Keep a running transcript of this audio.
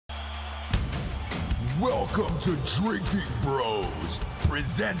Welcome to Drinkin Bros,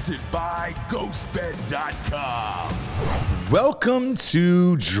 presented by GhostBed.com. Welcome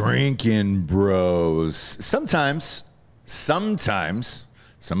to Drinkin Bros. Sometimes some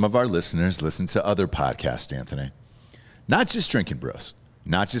of our listeners listen to other podcasts, Anthony. Not just Drinkin Bros,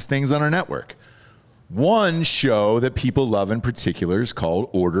 not just things on our network. One show that people love in particular is called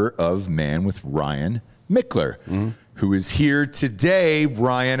Order of Man with Ryan Michler, who is here today.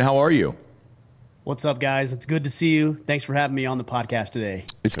 Ryan, how are you? What's up, guys? It's good to see you. Thanks for having me on the podcast today.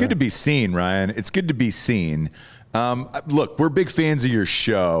 It's good to be seen, Ryan. It's good to be seen. Look, we're big fans of your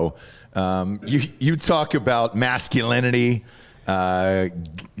show. You talk about masculinity, regaining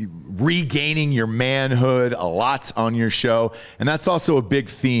your manhood a lot on your show, and that's also a big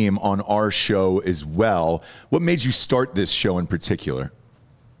theme on our show as well. What made you start this show in particular?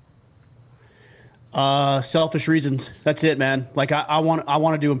 Selfish reasons. That's it, man. Like I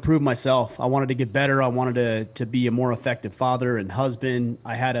wanted to improve myself. I wanted to get better. I wanted to be a more effective father and husband.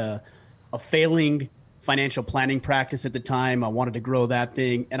 I had a failing financial planning practice at the time. I wanted to grow that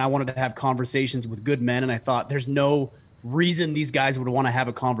thing, and I wanted to have conversations with good men. And I thought there's no reason these guys would want to have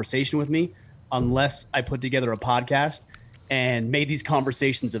a conversation with me unless I put together a podcast and made these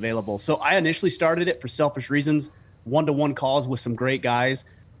conversations available. So I initially started it for selfish reasons, one-to-one calls with some great guys.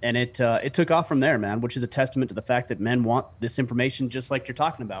 And it took off from there, man, which is a testament to the fact that men want this information just like you're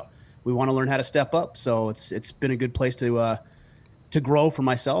talking about. We want to learn how to step up. So it's been a good place to grow for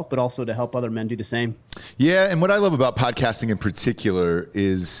myself, but also to help other men do the same. Yeah, and what I love about podcasting in particular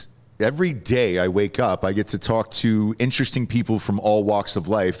is every day I wake up, I get to talk to interesting people from all walks of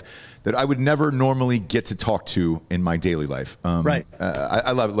life that I would never normally get to talk to in my daily life. Right.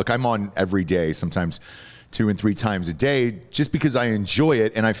 I love it. Look, I'm on every day, sometimes 2 and 3 times a day, just because I enjoy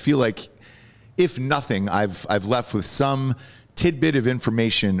it. And I feel like, if nothing, I've left with some tidbit of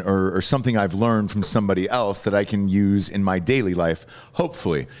information or something I've learned from somebody else that I can use in my daily life,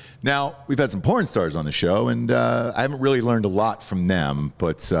 hopefully. Now, we've had some porn stars on the show, and I haven't really learned a lot from them,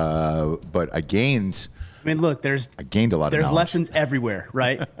 but I gained... I mean, look, I gained a lot of knowledge. There's lessons everywhere,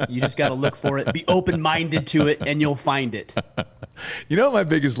 right? You just got to look for it, be open-minded to it, and you'll find it. You know what my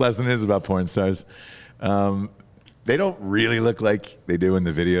biggest lesson is about porn stars? They don't really look like they do in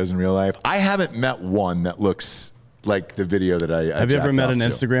the videos in real life. I haven't met one that looks like the video that I Have you ever met an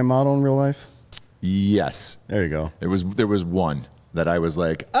Instagram model in real life? Yes. There you go. There was one that I was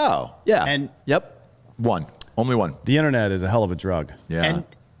like, oh, yeah. And yep. One. Only one. The internet is a hell of a drug. Yeah. And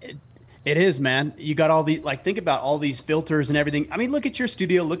it is, man. You got all the, like, think about all these filters and everything. I mean, look at your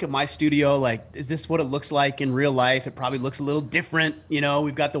studio, look at my studio. Like, is this what it looks like in real life? It probably looks a little different. You know,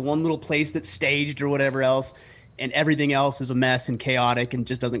 we've got the one little place that's staged or whatever else, and everything else is a mess and chaotic and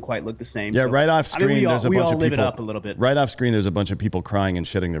just doesn't quite look the same. Yeah, so, right off screen, there's a bunch of people. Live it up a little bit. Right off screen, there's a bunch of people crying and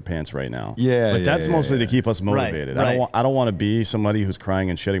shitting their pants right now. Yeah, but that's mostly to keep us motivated. Right. I don't want to be somebody who's crying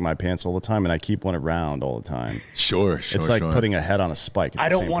and shitting my pants all the time, and I keep one around all the time. Sure. It's like putting a head on a spike. I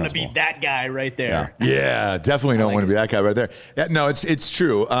don't want to be that guy right there. Yeah, definitely don't want to be that guy right there. Yeah, no, it's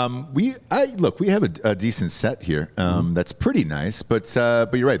true. We have a decent set here. That's pretty nice, but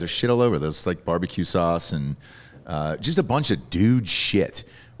you're right. There's shit all over. There's like barbecue sauce and just a bunch of dude shit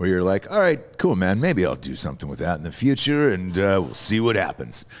where you're like, all right, cool, man. Maybe I'll do something with that in the future, and we'll see what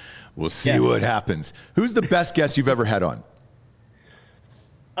happens. We'll see what happens. Who's the best guest you've ever had on?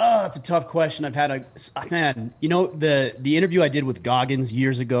 Oh, it's a tough question. I've had you know, the interview I did with Goggins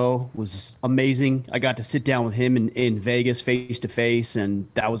years ago was amazing. I got to sit down with him in Vegas face to face, and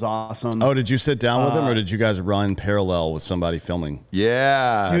that was awesome. Oh, did you sit down with him, or did you guys run parallel with somebody filming?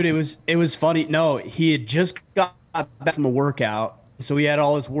 Yeah. Dude, it was funny. No, he had just got back from a workout. So he had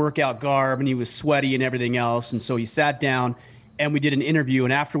all his workout garb and he was sweaty and everything else. And so he sat down and we did an interview.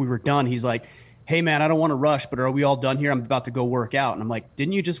 And after we were done, he's like, hey, man, I don't want to rush, but are we all done here? I'm about to go work out. And I'm like,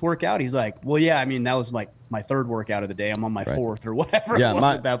 didn't you just work out? He's like, well, yeah, I mean, that was like my 3rd workout of the day. I'm on my 4th or whatever it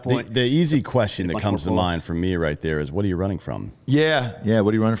was at that point. The easy question that comes to mind for me right there is, what are you running from? Yeah.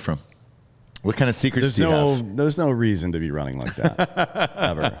 What are you running from? What kind of secrets do you have? There's no reason to be running like that,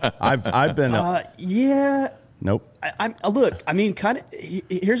 ever. I've been... Yeah. Nope. Look, I mean, kind of,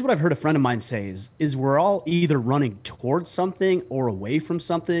 here's what I've heard a friend of mine say is we're all either running towards something or away from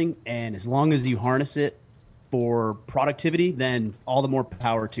something. And as long as you harness it for productivity, then all the more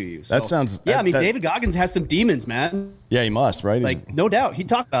power to you. So, that sounds... Yeah, David Goggins has some demons, man. Yeah, he must, right? Like, no doubt. He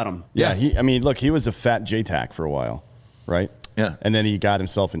talked about them. Yeah, look, he was a fat JTAC for a while, right? Yeah. And then he got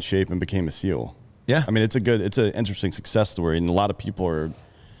himself in shape and became a SEAL. Yeah. I mean, it's an interesting success story. And a lot of people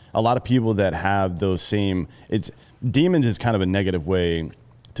that have those same... demons is kind of a negative way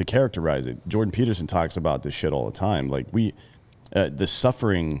to characterize it. Jordan Peterson talks about this shit all the time. Like the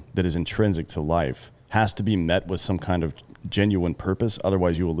suffering that is intrinsic to life has to be met with some kind of genuine purpose.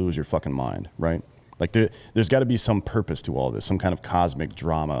 Otherwise, you will lose your fucking mind, right? Like there's got to be some purpose to all this, some kind of cosmic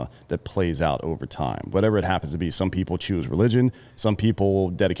drama that plays out over time, whatever it happens to be. Some people choose religion. Some people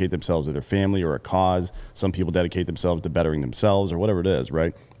dedicate themselves to their family or a cause. Some people dedicate themselves to bettering themselves or whatever it is,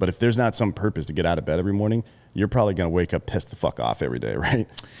 right? But if there's not some purpose to get out of bed every morning, you're probably going to wake up pissed the fuck off every day, right?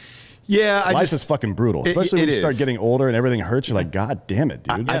 Yeah, life is fucking brutal, especially when you start getting older and everything hurts. You're like, God damn it,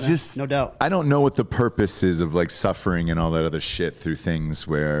 dude. No doubt. I don't know what the purpose is of like suffering and all that other shit through things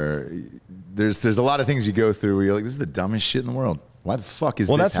where there's a lot of things you go through where you're like, this is the dumbest shit in the world. Why the fuck is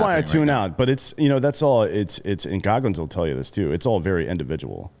this that's why I tune right out. But it's, that's all. It's and Goggins will tell you this too. It's all very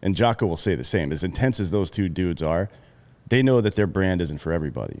individual. And Jocko will say the same. As intense as those two dudes are, they know that their brand isn't for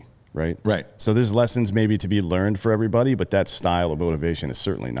everybody. Right. Right. So there's lessons maybe to be learned for everybody, but that style of motivation is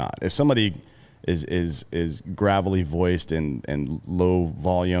certainly not. If somebody is gravelly voiced and low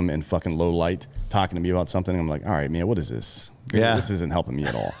volume and fucking low light talking to me about something, I'm like, all right, man, what is this? Yeah. This isn't helping me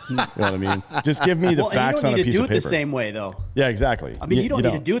at all. You know what I mean? Just give me the facts on a piece of paper. You don't need to do it the same way, though. Yeah, exactly. I mean, you don't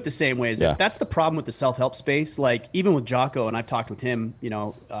need to do it the same way. Yeah. That's the problem with the self-help space. Like, even with Jocko, and I've talked with him,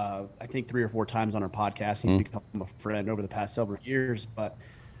 I think 3 or 4 times on our podcast. He's become a friend over the past several years. But,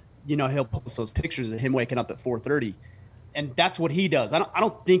 he'll post those pictures of him waking up at 4:30. And that's what he does. I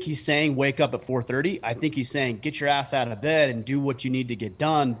don't think he's saying wake up at 4:30. I think he's saying get your ass out of bed and do what you need to get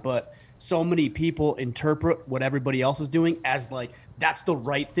done. But so many people interpret what everybody else is doing as like, that's the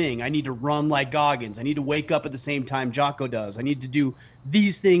right thing. I need to run like Goggins. I need to wake up at the same time Jocko does. I need to do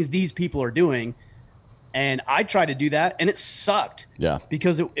these things these people are doing. And I tried to do that, and it sucked. Yeah.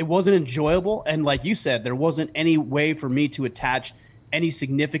 Because it wasn't enjoyable. And like you said, there wasn't any way for me to attach any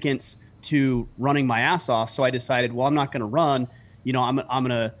significance to running my ass off. So I decided, well, I'm not going to run. I'm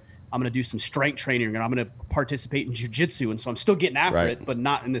going to do some strength training, and I'm going to participate in jiu-jitsu. And so I'm still getting after it, but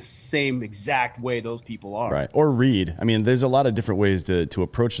not in the same exact way those people are. Right. Or read. I mean, there's a lot of different ways to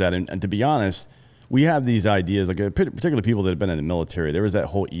approach that. And to be honest, we have these ideas, like particularly people that have been in the military. There was that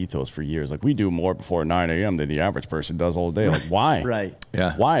whole ethos for years. Like, we do more before 9 a.m. than the average person does all day. Like, why? Right.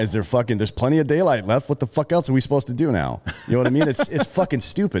 Yeah. Why is there there's plenty of daylight left. What the fuck else are we supposed to do now? You know what I mean? It's fucking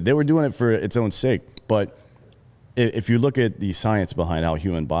stupid. They were doing it for its own sake. But if you look at the science behind how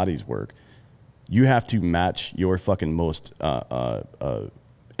human bodies work, you have to match your fucking most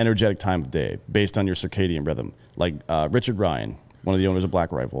energetic time of day based on your circadian rhythm. Like Richard Ryan, one of the owners of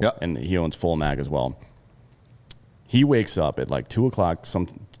Black Rifle, yep. and he owns Full Mag as well. He wakes up at like 2 o'clock,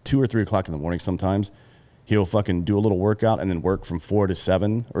 2 or 3 o'clock in the morning sometimes. He'll fucking do a little workout and then work from 4 to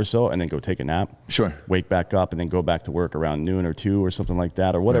 7 or so and then go take a nap. Sure. Wake back up and then go back to work around noon or 2 or something like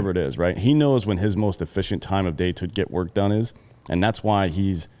that, or whatever it is, right? He knows when his most efficient time of day to get work done is, and that's why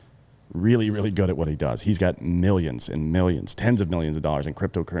he's really, really good at what he does. He's got millions and millions, tens of millions of dollars in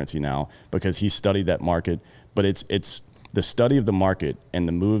cryptocurrency now because he studied that market. But it's the study of the market and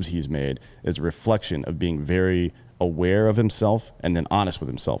the moves he's made is a reflection of being very aware of himself and then honest with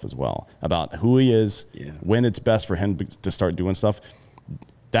himself as well about who he is, when it's best for him to start doing stuff.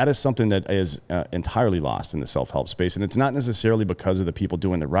 That is something that is entirely lost in the self-help space. And it's not necessarily because of the people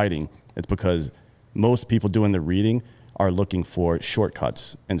doing the writing. It's because most people doing the reading are looking for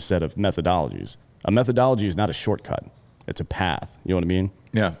shortcuts instead of methodologies. A methodology is not a shortcut. It's a path. You know what I mean?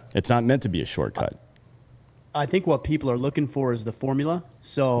 Yeah. It's not meant to be a shortcut. I think what people are looking for is the formula.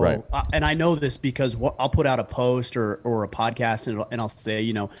 So, and I know this because I'll put out a post or a podcast and I'll say,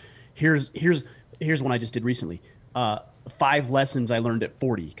 here's one I just did recently. 5 lessons I learned at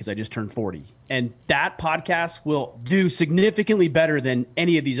 40 because I just turned 40. And that podcast will do significantly better than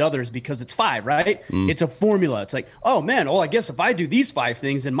any of these others because it's 5, right? It's a formula. It's like, oh man, I guess if I do these 5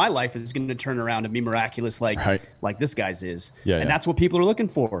 things, then my life is going to turn around and be miraculous like this guy's is. And that's what people are looking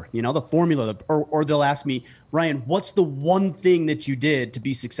for, the formula. Or they'll ask me, Ryan, what's the one thing that you did to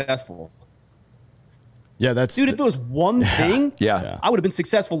be successful? Yeah, that's dude. If it was one thing, I would have been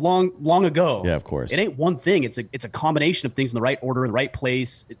successful long ago. Yeah, of course. It ain't one thing. It's a combination of things in the right order, in the right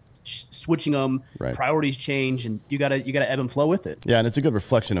place, switching them. Priorities change, and you gotta ebb and flow with it. Yeah, and it's a good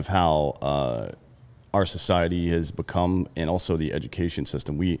reflection of how our society has become, and also the education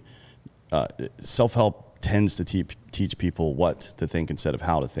system. We self-help tends to teach people what to think instead of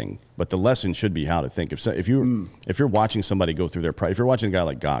how to think, but the lesson should be how to think. If you're watching somebody go through if you're watching a guy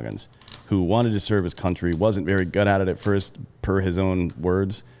like Goggins, who wanted to serve his country, wasn't very good at it at first, per his own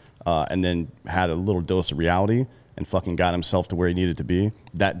words, and then had a little dose of reality and fucking got himself to where he needed to be,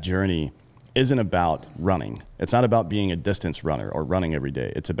 that journey isn't about running. It's not about being a distance runner or running every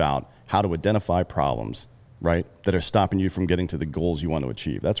day. It's about how to identify problems, right, that are stopping you from getting to the goals you want to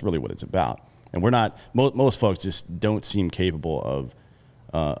achieve. That's really what it's about. And we're not, most folks just don't seem capable of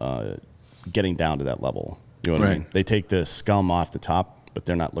getting down to that level. You know what I mean? They take the scum off the top, but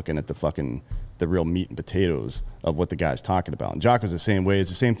they're not looking at the real meat and potatoes of what the guy's talking about. And Jocko's the same way. It's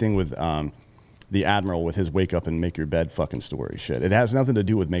the same thing with the Admiral with his wake up and make your bed fucking story shit. It has nothing to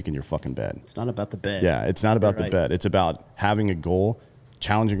do with making your fucking bed. It's not about the bed. Yeah, it's not about the bed. It's about having a goal,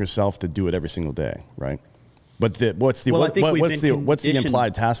 challenging yourself to do it every single day, right? But what's the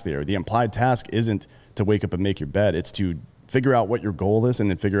implied task there? The implied task isn't to wake up and make your bed. It's to figure out what your goal is and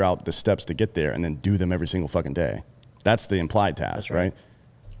then figure out the steps to get there and then do them every single fucking day. That's the implied task, right?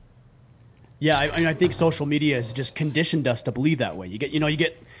 Yeah, I mean, I think social media has just conditioned us to believe that way. You get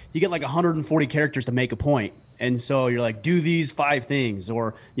like 140 characters to make a point. And so you're like, do these 5 things.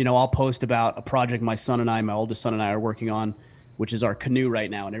 Or, I'll post about a project my oldest son and I are working on, which is our canoe right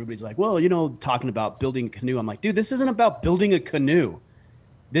now. And everybody's like, well, talking about building a canoe. I'm like, dude, this isn't about building a canoe.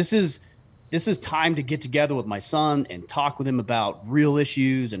 This is time to get together with my son and talk with him about real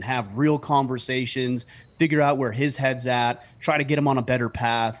issues and have real conversations, figure out where his head's at, try to get him on a better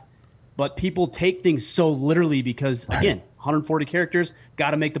path. But people take things so literally because, again, 140 characters,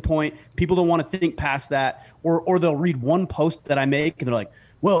 got to make the point. People don't want to think past that. Or they'll read one post that I make and they're like,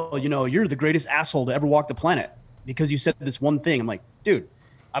 well, you're the greatest asshole to ever walk the planet because you said this one thing. I'm like, dude,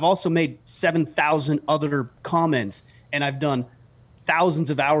 I've also made 7,000 other comments and I've done thousands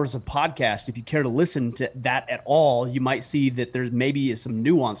of hours of podcast. If you care to listen to that at all, you might see that there maybe is some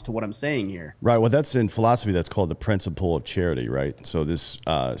nuance to what I'm saying here. Right. Well, that's in philosophy. That's called the principle of charity, right? So this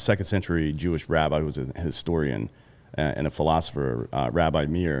 2nd century Jewish rabbi who was a historian and a philosopher, Rabbi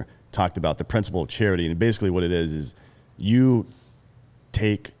Meir, talked about the principle of charity. And basically what it is you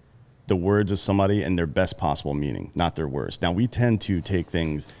take the words of somebody in their best possible meaning, not their worst. Now, we tend to take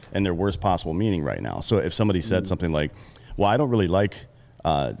things in their worst possible meaning right now. So if somebody said something like, well, I don't really like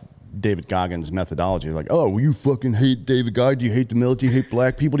David Goggins' methodology. Like, oh, well, you fucking hate David Goggins. Do you hate the military? Do you hate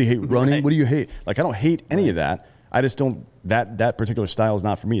black people? Do you hate running? What do you hate? Like, I don't hate any of that. I just don't, that particular style is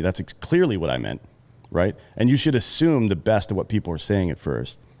not for me. That's clearly what I meant, right? And you should assume the best of what people are saying at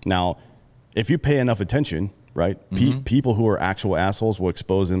first. Now, if you pay enough attention, right, people who are actual assholes will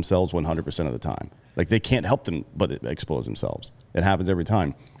expose themselves 100% of the time. Like, they can't help them but expose themselves. It happens every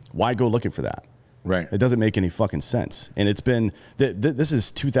time. Why go looking for that? Right. It doesn't make any fucking sense. And it's been, this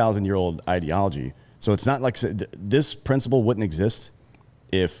is 2,000-year-old ideology. So it's not like this principle wouldn't exist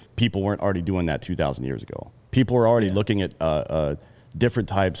if people weren't already doing that 2,000 years ago. People are already looking at different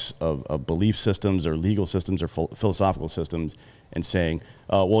types of belief systems or legal systems or philosophical systems and saying,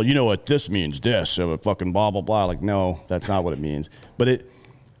 well, you know what this means, this, fucking blah, blah, blah. Like, no, that's not what it means. But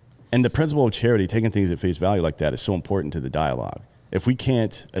and the principle of charity, taking things at face value like that is so important to the dialogue. If we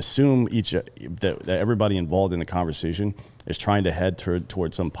can't assume that everybody involved in the conversation is trying to head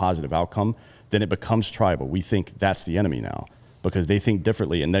towards some positive outcome, then it becomes tribal. We think that's the enemy now because they think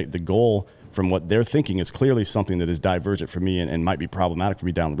differently. And the goal from what they're thinking is clearly something that is divergent for me and might be problematic for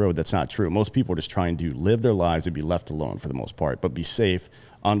me down the road. That's not true. Most people are just trying to live their lives and be left alone for the most part, but be safe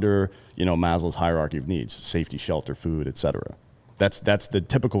under, Maslow's hierarchy of needs, safety, shelter, food, etc. That's the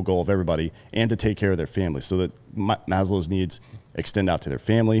typical goal of everybody, and to take care of their family so that Maslow's needs extend out to their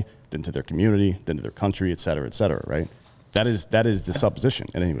family, then to their community, then to their country, et cetera, right? That is the supposition,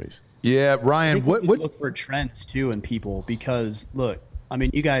 anyways. Yeah, Ryan, what look for trends too in people because look, I mean,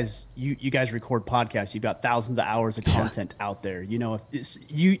 you guys record podcasts. You've got thousands of hours of content out there. If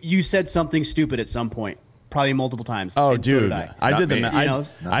you said something stupid at some point, probably multiple times. Oh, dude, so I did the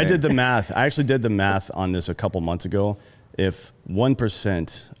math. I actually did the math on this a couple months ago. If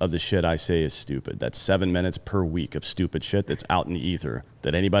 1% of the shit I say is stupid, that's 7 minutes per week of stupid shit that's out in the ether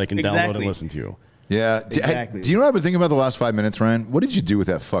that anybody can download and listen to. Yeah. Exactly. Do you know what I've been thinking about the last 5 minutes, Ryan? What did you do with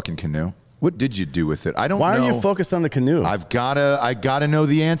that fucking canoe? What did you do with it? I don't know. Why are you focused on the canoe? I gotta know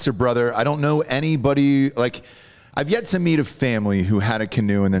the answer, brother. I don't know anybody. Like, I've yet to meet a family who had a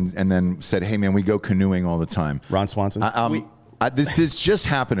canoe and then said, hey, man, we go canoeing all the time. Ron Swanson? This just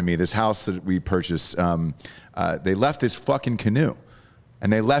happened to me. This house that we purchased, they left this fucking canoe,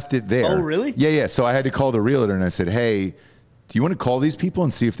 and they left it there. Oh, really? Yeah. So I had to call the realtor, and I said, hey, do you want to call these people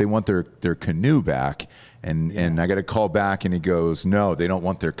and see if they want their canoe back? And I got a call back, and he goes, no, they don't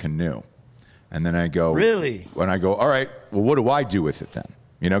want their canoe. And then I go, really? And I go, all right, well, what do I do with it then?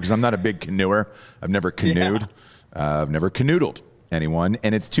 Because I'm not a big canoeer. I've never canoed. I've never canoodled anyone,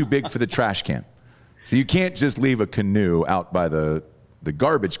 and it's too big for the trash can. So you can't just leave a canoe out by the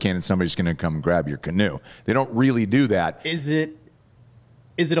garbage can and somebody's going to come grab your canoe. They don't really do that. Is it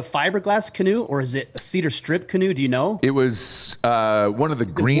Is it a fiberglass canoe or is it a cedar strip canoe? Do you know? It was one of the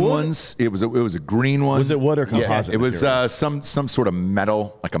green ones. It was a green one. Was it wood or composite? Yeah, it was some sort of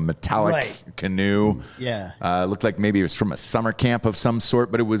metal, like a metallic canoe. Yeah. Looked like maybe it was from a summer camp of some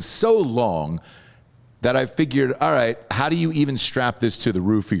sort, but it was so long that I figured, all right, how do you even strap this to the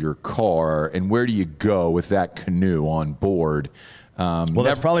roof of your car, and where do you go with that canoe on board? Well,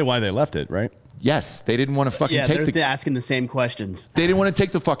 that's probably why they left it, right? Yes, they didn't want to fucking take they're asking the same questions. They didn't want to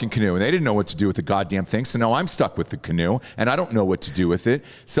take the fucking canoe, and they didn't know what to do with the goddamn thing. So now I'm stuck with the canoe, and I don't know what to do with it.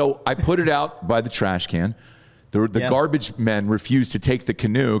 So I put it out by the trash can. The garbage men refused to take the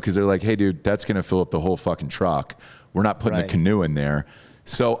canoe because they're like, hey, dude, that's going to fill up the whole fucking truck. We're not putting a canoe in there.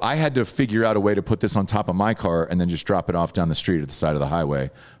 So I had to figure out a way to put this on top of my car and then just drop it off down the street at the side of the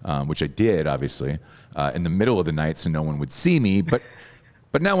highway, which I did, obviously, in the middle of the night so no one would see me.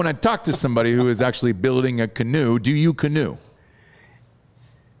 But now when I talk to somebody who is actually building a canoe, do you canoe?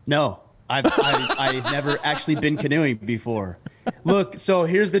 No, I've never actually been canoeing before. Look, so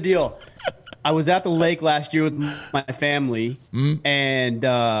here's the deal. I was at the lake last year with my family, and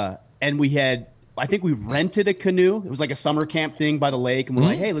we had, I think we rented a canoe. It was like a summer camp thing by the lake, and we're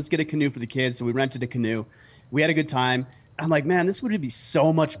like, hey, let's get a canoe for the kids. So we rented a canoe. We had a good time. I'm like, man, this would be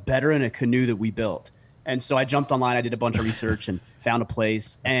so much better in a canoe that we built. And so I jumped online. I did a bunch of research and found a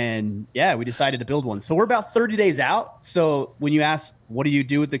place. And yeah, we decided to build one. So we're about 30 days out. So when you ask, what do you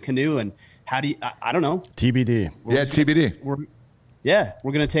do with the canoe and how do you, I don't know. TBD. TBD.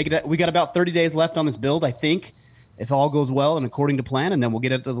 We're going to take it. We got about 30 days left on this build, I think, if all goes well and according to plan. And then we'll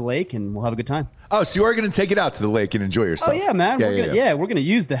get it to the lake and we'll have a good time. Oh, so you are going to take it out to the lake and enjoy yourself. Oh, yeah, man. We're going to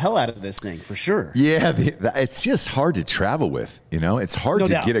use the hell out of this thing for sure. Yeah, it's just hard to travel with, you know? It's hard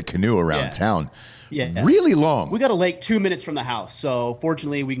to get a canoe around town. Yeah. Really long. We got a lake 2 minutes from the house. So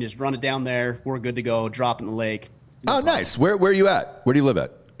fortunately, we can just run it down there. We're good to go. Drop in the lake. No problem. Nice. Where are you at? Where do you live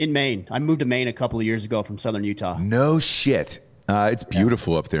at? In Maine. I moved to Maine a couple of years ago from southern Utah. No shit. It's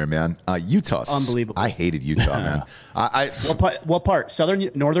beautiful up there, man. Utah's unbelievable. I hated Utah, man. What part? Southern,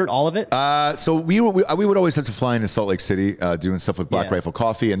 northern, all of it? So we would always have to fly into Salt Lake City, doing stuff with Black Rifle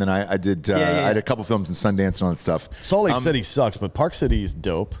Coffee, and then I had a couple films in Sundance and all that stuff. Salt Lake City sucks, but Park City is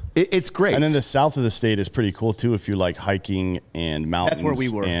dope. It's great. And then the south of the state is pretty cool too if you like hiking and mountains. That's where we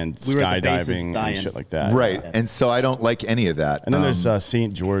were. And skydiving and shit like that. Right. And so I don't like any of that. And then there's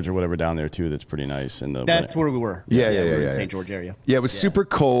St. George or whatever down there too that's pretty nice. That's where we were. Yeah. St. George area. Yeah, it was super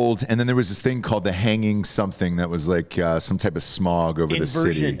cold, and then there was this thing called the hanging something that was like some type of smog over the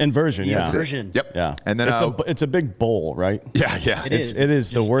city. Inversion, yeah. Inversion. Yep. Yeah. And then it's a big bowl, right? Yeah. It is. It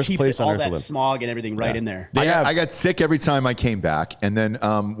is the worst place on earth to live. All that smog and everything right in there. I got sick every time I came back, and then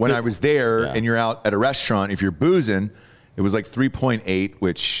when I was there, and you're out at a restaurant, if you're boozing, it was like 3.8,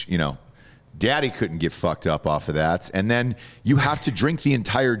 which Daddy couldn't get fucked up off of that. And then you have to drink the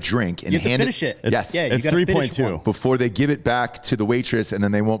entire drink and finish it. Yes. It's 3.2. Before they give it back to the waitress, and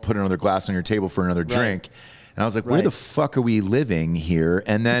then they won't put another glass on your table for another drink. And I was like, where the fuck are we living here?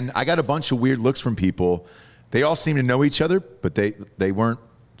 And then I got a bunch of weird looks from people. They all seemed to know each other, but they weren't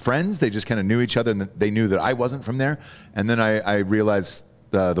friends. They just kind of knew each other, and they knew that I wasn't from there. And then I realized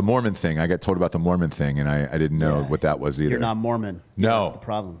the Mormon thing. I got told about the Mormon thing, and I didn't know what that was either. You're not Mormon. No. That's the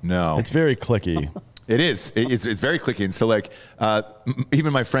problem. No. It's very cliquey. It is. It's very cliquey. And so, like,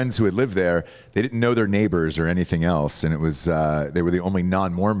 even my friends who had lived there, they didn't know their neighbors or anything else. And it was they were the only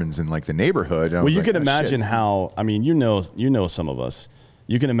non-Mormons in, like, the neighborhood. Well, you can imagine how, I mean, you know some of us.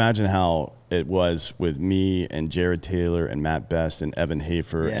 You can imagine how it was with me and Jared Taylor and Matt Best and Evan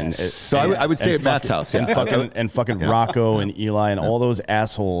Hafer. Yes. I would say at Matt's house. Yeah. And fucking Rocco and Eli and all those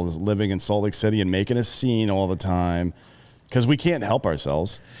assholes living in Salt Lake City and making a scene all the time because we can't help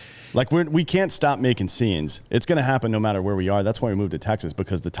ourselves. Like we can't stop making scenes. It's going to happen no matter where we are. That's why we moved to Texas,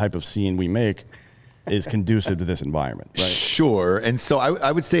 because the type of scene we make is conducive to this environment. Right? Sure. And so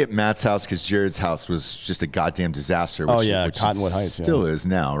I would say at Matt's house, because Jared's house was just a goddamn disaster. Which, which Cottonwood Heights still is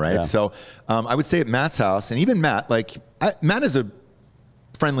now, right? Yeah. So I would say at Matt's house, and even Matt, Matt is a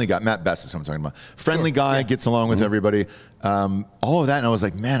friendly guy. Matt Best is what I'm talking about. Friendly guy, gets along with everybody. All of that, and I was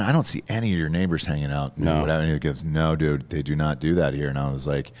like, man, I don't see any of your neighbors hanging out. No. And he goes, no, dude, they do not do that here. And I was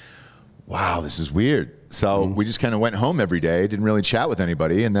like, wow, this is weird. So we just kind of went home every day, didn't really chat with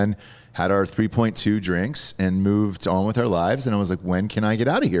anybody, and then had our 3.2 drinks and moved on with our lives. And I was like, when can I get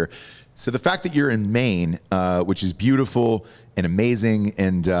out of here? So the fact that you're in Maine, which is beautiful and amazing,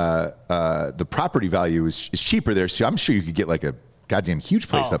 and the property value is cheaper there, so I'm sure you could get like a goddamn huge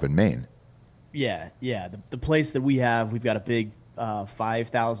place up in Maine. Yeah. The place that we've got a big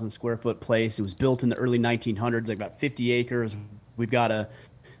 5,000 square foot place. It was built in the early 1900s, like about 50 acres. We've got a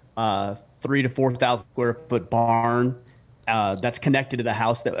 3,000 to 4,000 square foot barn that's connected to the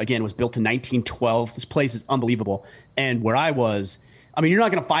house that, again, was built in 1912. This place is unbelievable. And where I was, I mean, you're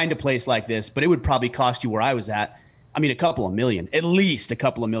not going to find a place like this, but it would probably cost you where I was at. I mean, a couple of million, at least a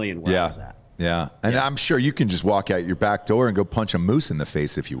couple of million where I was at. Yeah. And I'm sure you can just walk out your back door and go punch a moose in the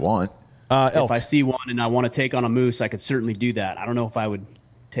face if you want. If I see one and I want to take on a moose, I could certainly do that. I don't know if I would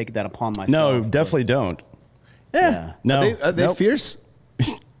take that upon myself. No, definitely don't. Yeah. No. Are they fierce?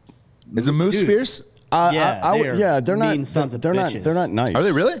 Is a moose fierce? They're not. Sons of they're not. bitches. They're not nice. Are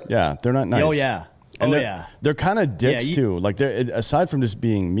they really? Yeah, they're not nice. Oh yeah. And yeah. They're kind of dicks Yeah, too. Like they're, aside from just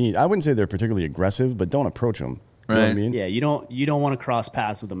being mean, I wouldn't say they're particularly aggressive, but don't approach them. You know what I mean? Yeah, you don't want to cross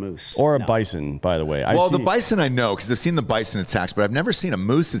paths with a moose or a bison. By the way, the bison I know because I've seen the bison attacks, but I've never seen a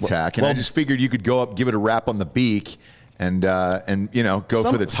moose attack, and I just figured you could go up, give it a rap on the beak, and go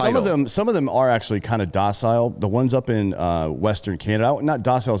for the title. Some of them are actually kind of docile. The ones up in Western Canada, not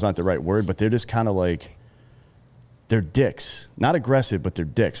docile is not the right word, but they're just kind of like. They're dicks, not aggressive, but they're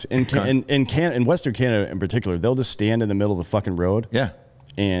dicks. In Western Canada in particular, they'll just stand in the middle of the fucking road. Yeah.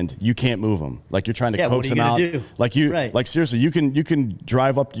 And you can't move them. Like you're trying to coax them out. Do? Like seriously, you can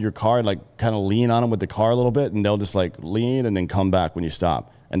drive up to your car and like kind of lean on them with the car a little bit, and they'll just like lean and then come back when you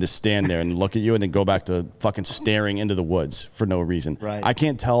stop and just stand there and look at you and then go back to fucking staring into the woods for no reason. Right. I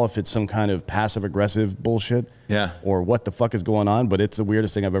can't tell if it's some kind of passive aggressive bullshit. Yeah. Or what the fuck is going on, but it's the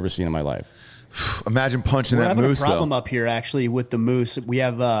weirdest thing I've ever seen in my life. Imagine punching We're that having moose. A problem up here actually with the moose. We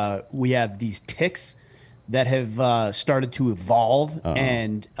have these ticks that have started to evolve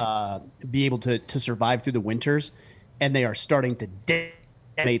and be able to survive through the winters, and they are starting to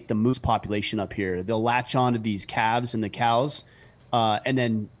decimate the moose population up here. They'll latch onto these calves and the cows, and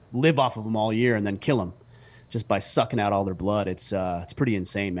then live off of them all year, and then kill them just by sucking out all their blood. It's pretty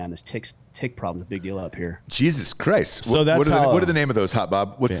insane, man. This tick problem is a big deal up here. Jesus Christ! So what are the name of those, Hot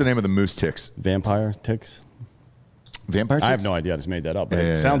Bob? What's the name of the moose ticks? Vampire ticks. Vampire ticks? I have no idea. I just made that up. But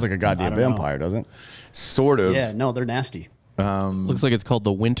it sounds like a goddamn vampire, doesn't it? Sort of. Yeah, no, they're nasty. Looks like it's called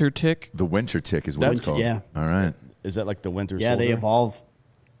the winter tick. The winter tick is what it's called. Yeah. All right. Is that like the winter Yeah, soldier? they evolve.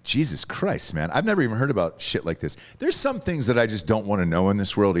 Jesus Christ, man. I've never even heard about shit like this. There's some things that I just don't want to know in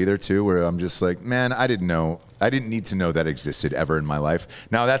this world either, too, where I'm just like, man, I didn't need to know that existed ever in my life.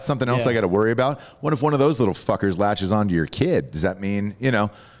 Now, that's something else I got to worry about. What if one of those little fuckers latches onto your kid? Does that mean,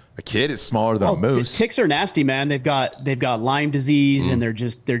 a kid is smaller than a moose? Ticks are nasty, man. They've got Lyme disease, and they're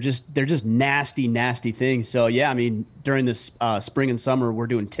just nasty things. So yeah, I mean, during this spring and summer, we're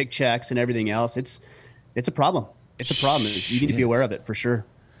doing tick checks and everything else. It's a problem. It's a problem. You need to be aware of it for sure.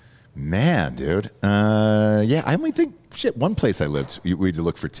 Man, dude. I only think one place I lived, we had to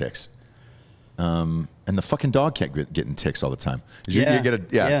look for ticks. And the fucking dog kept getting ticks all the time. You have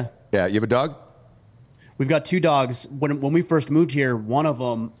a dog? We've got two dogs. When we first moved here, one of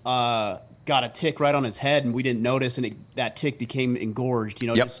them got a tick right on his head, and we didn't notice, and that tick became engorged.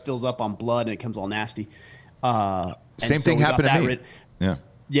 It just fills up on blood, and it comes all nasty. Same thing happened to me.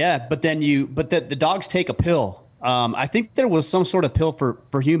 Yeah, but the dogs take a pill. I think there was some sort of pill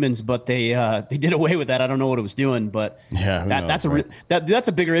for humans, but they did away with that. I don't know what it was doing, but that's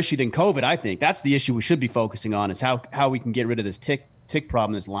a bigger issue than COVID. I think that's the issue we should be focusing on is how we can get rid of this tick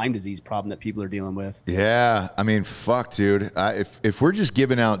problem, this Lyme disease problem that people are dealing with. Yeah, I mean, fuck, dude. If we're just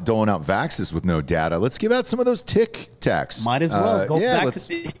doling out vaxes with no data, let's give out some of those Tic Tacs. Might as well go back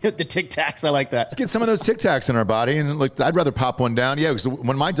to the Tic Tacs. I like that. Let's get some of those Tic Tacs in our body, and look, I'd rather pop one down. Yeah, because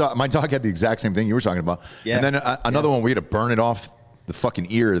when my dog had the exact same thing you were talking about, and then another one, we had to burn it off the fucking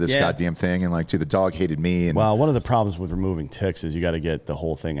ear of this goddamn thing, and the dog hated me. And well, one of the problems with removing ticks is you got to get the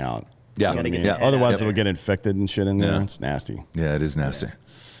whole thing out. Yeah, Otherwise, it'll get infected and shit in there. Yeah. It's nasty. Yeah, it is nasty.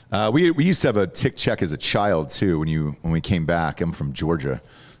 We used to have a tick check as a child too. When we came back, I'm from Georgia,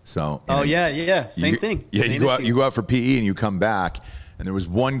 so same thing. Yeah, same you go out for PE and you come back, and there was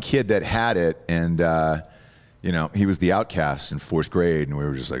one kid that had it, and he was the outcast in 4th grade, and we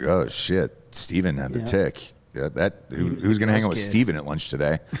were just like, oh shit, Steven had the tick. Who's gonna hang out with Steven at lunch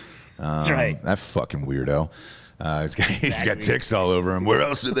today? That's right. That fucking weirdo. He's got ticks all over him. Where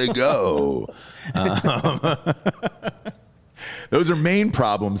else did they go? Those are Maine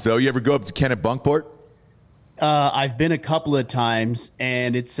problems, though. You ever go up to Kennebunkport? I've been a couple of times,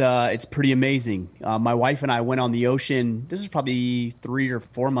 and it's pretty amazing. My wife and I went on the ocean. This is probably 3 or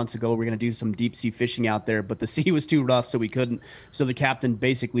 4 months ago. We're going to do some deep sea fishing out there, but the sea was too rough, so we couldn't. So the captain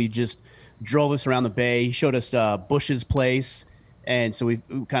basically just drove us around the bay. He showed us Bush's place, and so we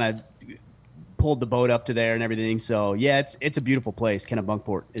kind of pulled the boat up to there and everything. So yeah, it's a beautiful place.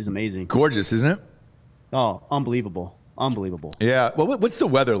 Kennebunkport is amazing. Gorgeous, isn't it? Oh, unbelievable. Yeah. Well, what's the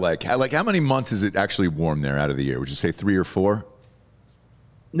weather like? How many months is it actually warm there out of the year? Would you say 3 or 4?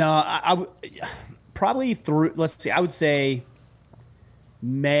 No, probably through, let's see, I would say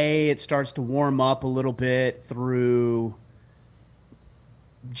May, it starts to warm up a little bit through,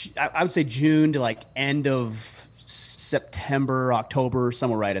 I would say June to like end of September, October,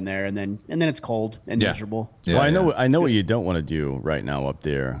 somewhere right in there. And then it's cold and miserable. So I know what you don't want to do right now up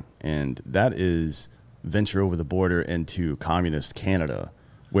there. And that is venture over the border into communist Canada,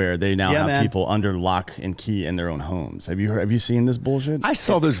 where they now have people under lock and key in their own homes. Have you seen this bullshit? I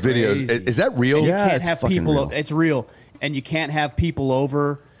saw those videos. Is that real? And you Yeah, can't it's have fucking people. real. It's real, and you can't have people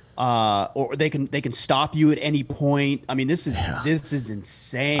over, or they can stop you at any point. I mean, this is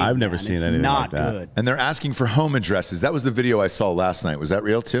insane. I've never man. seen It's anything not like that. good. And they're asking for home addresses. That was the video I saw last night. Was that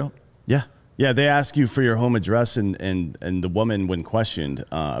real too? Yeah. Yeah, they ask you for your home address, and the woman, when questioned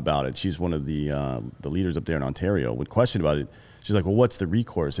about it, she's one of the leaders up there in Ontario. When questioned about it, she's like, "Well, what's the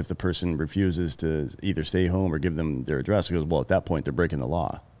recourse if the person refuses to either stay home or give them their address?" She goes, "Well, at that point, they're breaking the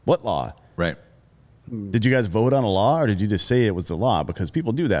law." What law? Right. Did you guys vote on a law, or did you just say it was the law? Because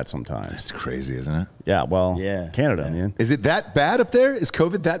people do that sometimes. It's crazy, isn't it? Yeah, well, Yeah. Canada, man. Is it that bad up there? Is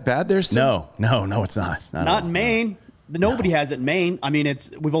COVID that bad there still? No, it's not. Not in Maine. Nobody has it in Maine. I mean,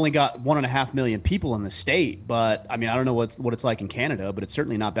 we've only got 1.5 million people in the state, but I mean, I don't know what it's like in Canada, but it's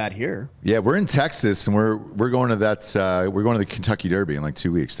certainly not bad here. Yeah, we're in Texas, and we're going to we're going to the Kentucky Derby in like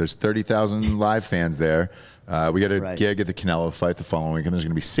 2 weeks. There's 30,000 live fans there. We got a gig at the Canelo fight the following week, and there's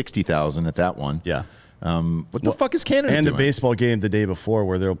going to be 60,000 at that one. Yeah. What the fuck is Canada And doing? the baseball game the day before,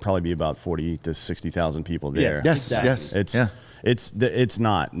 where there'll probably be about 40 to 60,000 people there. Yes, Exactly. yes. It's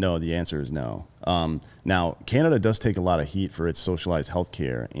not. No, the answer is no. Now, Canada does take a lot of heat for its socialized health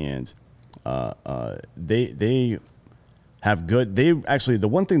care, and they have good. They actually, the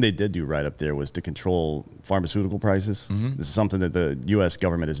one thing they did do right up there was to control pharmaceutical prices. Mm-hmm. This is something that the U.S.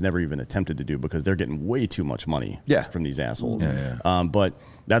 government has never even attempted to do because they're getting way too much money from these assholes. But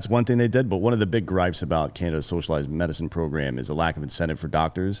that's one thing they did. But one of the big gripes about Canada's socialized medicine program is the lack of incentive for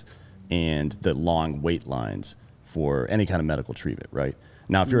doctors and the long wait lines for any kind of medical treatment, right?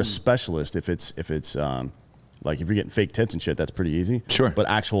 Now, if you're a specialist, if it's like if you're getting fake tits and shit, that's pretty easy. Sure. But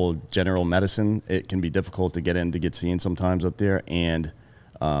actual general medicine, it can be difficult to get seen sometimes up there. And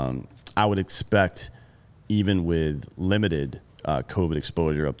I would expect, even with limited COVID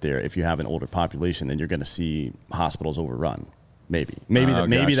exposure up there, if you have an older population, then you're going to see hospitals overrun. Maybe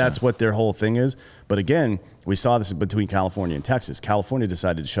Gotcha. that's what their whole thing is. But again, we saw this between California and Texas. California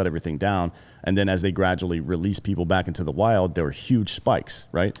decided to shut everything down, and then as they gradually released people back into the wild, there were huge spikes,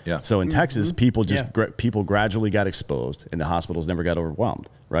 right? Yeah. So in Texas, people people gradually got exposed, and the hospitals never got overwhelmed,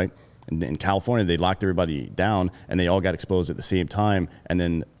 right? And in California, they locked everybody down, and they all got exposed at the same time, and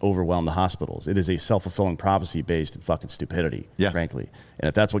then overwhelmed the hospitals. It is a self-fulfilling prophecy based in fucking stupidity, frankly. And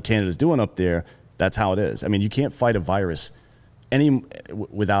if that's what Canada's doing up there, that's how it is. I mean, you can't fight a virus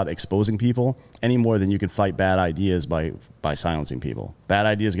without exposing people any more than you can fight bad ideas by silencing people. Bad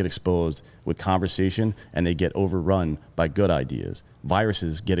ideas get exposed with conversation, and they get overrun by good ideas.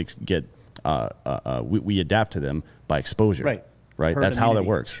 Viruses we adapt to them by exposure. Right. That's how that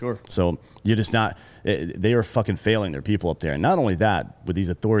works. Sure. So you're just not. They are fucking failing their people up there, and not only that, with these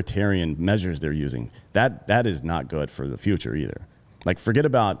authoritarian measures they're using, that is not good for the future either. Like, forget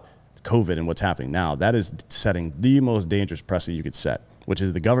about COVID and what's happening now. That is setting the most dangerous precedent you could set, which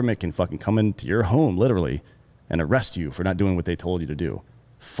is the government can fucking come into your home literally and arrest you for not doing what they told you to do.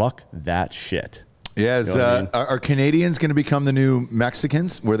 Fuck that shit. Yeah, You know what I mean? are Canadians going to become the new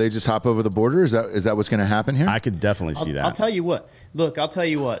Mexicans, where they just hop over the border? Is that what's going to happen here? I could definitely see that. I'll tell you what. Look, I'll tell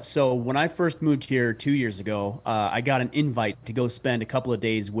you what. So when I first moved here 2 years ago, I got an invite to go spend a couple of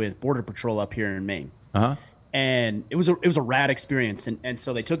days with Border Patrol up here in Maine. And it was a rad experience. And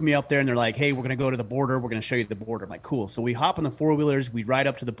so they took me up there, and they're like, "Hey, we're going to go to the border. We're going to show you the border." I'm like, "Cool." So we hop on the four-wheelers. We ride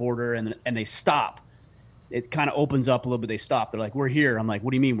up to the border, and they stop. It kind of opens up a little bit. They stop. They're like, "We're here." I'm like,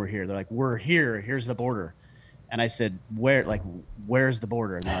 "What do you mean we're here?" They're like, "We're here. Here's the border." And I said, where's the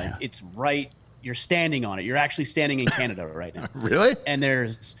border? And they're like, "It's right. You're standing on it. You're actually standing in Canada right now." Really? And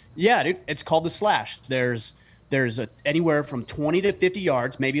dude, it's called the slash. There's anywhere from 20 to 50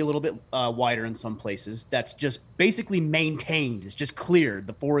 yards, maybe a little bit wider in some places. That's just basically maintained. It's just cleared.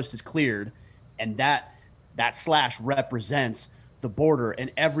 The forest is cleared, and that slash represents the border. And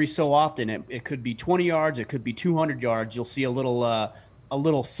every so often, it could be 20 yards, it could be 200 yards. You'll see a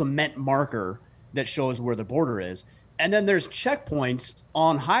little cement marker that shows where the border is. And then there's checkpoints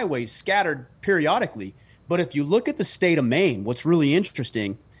on highways scattered periodically. But if you look at the state of Maine, what's really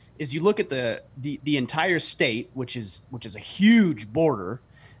interesting is you look at the entire state, which is a huge border,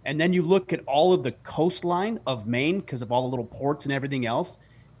 and then you look at all of the coastline of Maine because of all the little ports and everything else,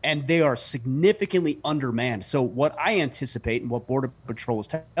 and they are significantly undermanned. So what I anticipate and what Border Patrol is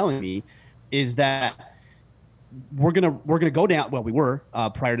telling me is that we're gonna go down. Well, we were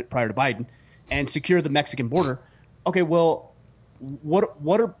prior to Biden, and secure the Mexican border. Okay, well,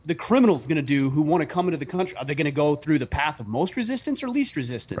 what are the criminals going to do who want to come into the country? Are they going to go through the path of most resistance or least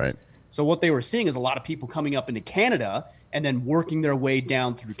resistance? Right. So what they were seeing is a lot of people coming up into Canada and then working their way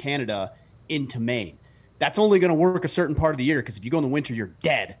down through Canada into Maine. That's only going to work a certain part of the year because if you go in the winter, you're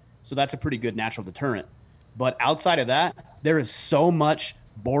dead. So that's a pretty good natural deterrent. But outside of that, there is so much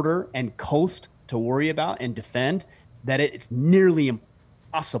border and coast to worry about and defend that it's nearly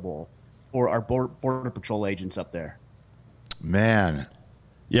impossible for our border patrol agents up there. Man.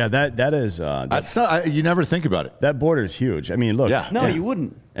 Yeah, that is. That's not, you never think about it. That border is huge. I mean, look. Yeah. No, you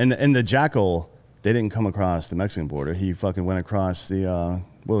wouldn't. And the Jackal, they didn't come across the Mexican border. He fucking went across the,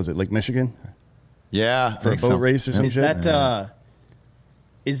 what was it, Lake Michigan? Yeah. For a boat race or some Is shit? that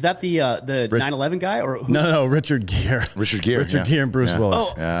is that the 9/11 guy or who? No, Richard Gere. Richard Gere. Richard Gere and Bruce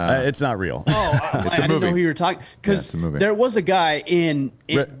Willis. Oh. It's not real. Oh, It's a I didn't movie. know who you were talking because it's a movie. there was a guy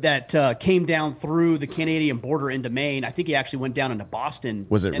that came down through the Canadian border into Maine. I think he actually went down into Boston.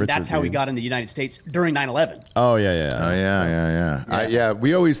 Was it And Richard that's how he Gere? got into the United States during 9/11. Oh, yeah. Oh, yeah.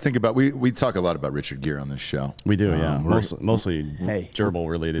 We always think about, we talk a lot about Richard Gere on this show. We do, yeah. We're- Mostly Hey,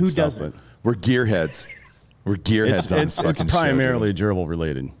 gerbil-related who stuff. doesn't? But We're gearheads. We're gearheads on it's this fucking primarily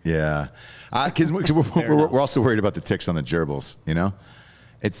gerbil-related. show. Yeah. Because we're also worried about the ticks on the gerbils, you know?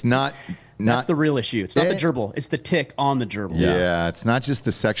 It's not That's the real issue. It's not the Eh. gerbil. It's the tick on the gerbil. Yeah, it's not just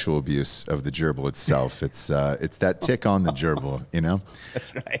the sexual abuse of the gerbil itself. It's that tick on the gerbil, you know?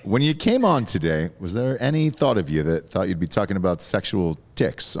 That's right. When you came on today, was there any thought of you that thought you'd be talking about sexual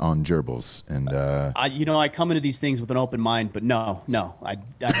ticks on gerbils? And I come into these things with an open mind, but no, I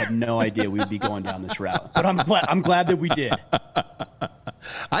had no idea we would be going down this route. But I'm glad that we did.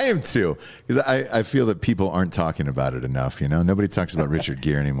 I am too, because I feel that people aren't talking about it enough, you know? Nobody talks about Richard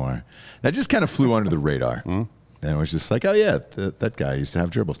Gere anymore. That just kind of flew under the radar. And it was just like, oh yeah, that guy used to have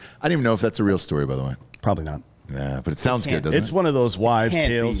gerbils. I don't even know if that's a real story, by the way. Probably not. Yeah, but it sounds good, can't- doesn't It's it? one of those wives' Can't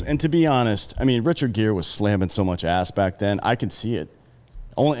tales. be. And to be honest, I mean, Richard Gere was slamming so much ass back then. I could see it.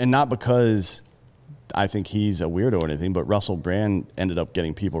 And not because I think he's a weirdo or anything, but Russell Brand ended up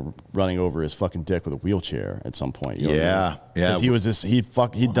getting people running over his fucking dick with a wheelchair at some point. You know what I mean? Yeah. Because he was just,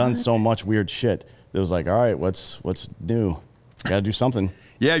 he'd done so much weird shit. It was like, all right, what's new? Gotta do something.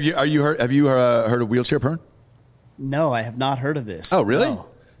 Yeah, have you heard of wheelchair porn? No, I have not heard of this. Oh, really? No.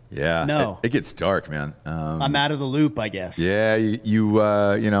 Yeah. No. It gets dark, man. I'm out of the loop, I guess. Yeah, you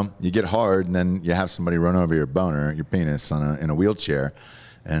get hard, and then you have somebody run over your boner, your penis, in a wheelchair,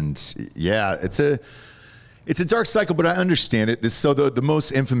 and yeah, it's a dark cycle, but I understand it. So the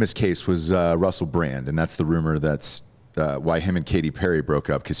most infamous case was Russell Brand, and that's the rumor that's why him and Katy Perry broke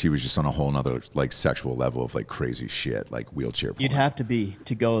up, because he was just on a whole nother like sexual level of like crazy shit, like wheelchair porn. You'd have to be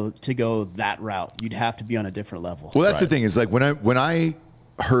to go that route. You'd have to be on a different level. Well, that's the thing is like when I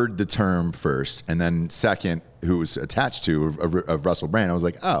heard the term first, and then second, who was attached to of Russell Brand, I was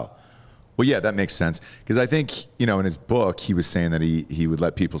like, oh, well, yeah, that makes sense. Because I think, in his book, he was saying that he would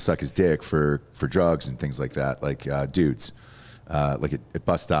let people suck his dick for drugs and things like that, like dudes, like at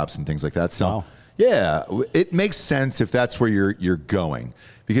bus stops and things like that. So, Wow. yeah, it makes sense if that's where you're going.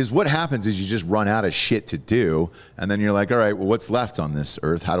 Because what happens is you just run out of shit to do, and then you're like, all right, well, what's left on this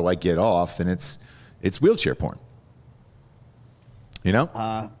earth? How do I get off? And it's wheelchair porn. You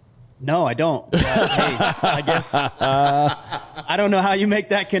know? No, I don't. Hey, I guess I don't know how you make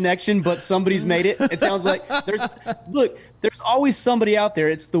that connection, but somebody's made it. It sounds like there's always somebody out there.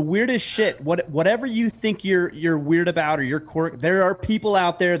 It's the weirdest shit. Whatever you think you're weird about or your quirk, there are people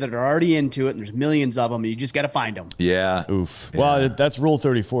out there that are already into it, and there's millions of them. And you just got to find them. Yeah. Oof. Yeah. Well, that's rule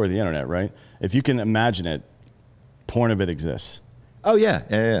 34 of the internet, right? If you can imagine it, porn of it exists, Oh,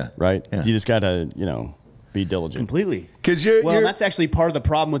 yeah. right? Yeah. You just got to, be diligent. Completely. Because That's actually part of the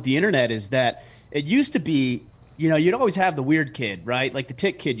problem with the internet is that it used to be, you'd always have the weird kid, right? Like the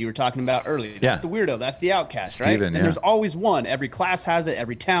tick kid you were talking about earlier. That's Yeah. the weirdo. That's the outcast, right? Steven, And yeah. there's always one. Every class has it.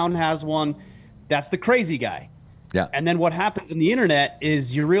 Every town has one. That's the crazy guy. Yeah. And then what happens in the internet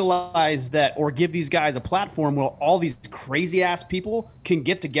is you realize that, or give these guys a platform where all these crazy ass people can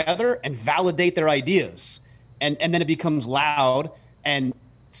get together and validate their ideas. And then it becomes loud and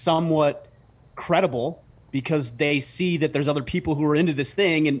somewhat credible because they see that there's other people who are into this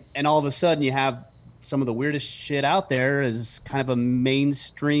thing. And all of a sudden you have some of the weirdest shit out there as kind of a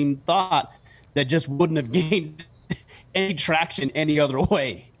mainstream thought that just wouldn't have gained any traction any other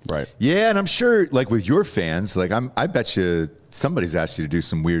way. Right. Yeah, and I'm sure, like with your fans, like I bet you somebody's asked you to do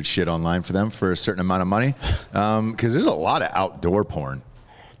some weird shit online for them for a certain amount of money, because there's a lot of outdoor porn.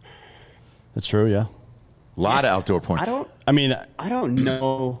 That's true, yeah. A lot of outdoor porn. I mean, I don't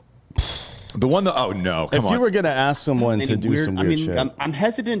know. The one that, oh no, come If on. you were going to ask someone to do some weird shit. I'm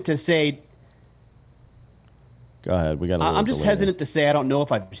hesitant to say. Go ahead. We got. I'm just hesitant to say I don't know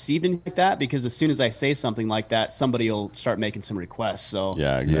if I've received anything like that, because as soon as I say something like that, somebody will start making some requests. So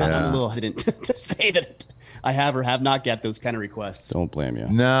yeah, exactly. I'm a little hesitant to say that I have or have not got those kind of requests. Don't blame you.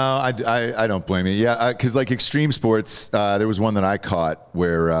 No, I don't blame you. Yeah, because like extreme sports, there was one that I caught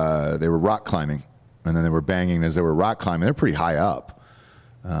where they were rock climbing, and then they were banging as they were rock climbing. They're pretty high up,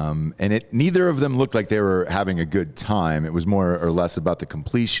 and neither of them looked like they were having a good time. It was more or less about the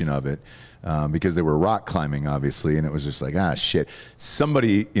completion of it. Because they were rock climbing, obviously, and it was just like, ah, shit.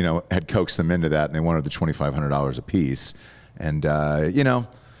 Somebody, had coaxed them into that, and they wanted the $2,500 a piece. And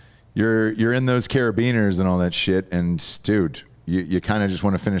you're in those carabiners and all that shit, and dude, you kind of just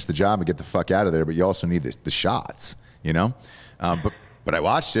want to finish the job and get the fuck out of there, but you also need the shots, But I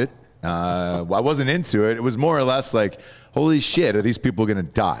watched it. I wasn't into it. It was more or less like, holy shit, are these people gonna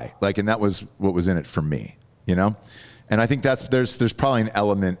die? Like, and that was what was in it for me, And I think there's probably an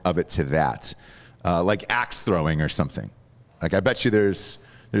element of it to that, like axe throwing or something. Like I bet you there's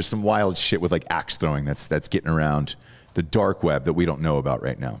some wild shit with like axe throwing that's getting around the dark web that we don't know about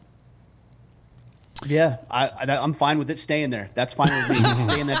right now. Yeah, I'm fine with it staying there. That's fine with me.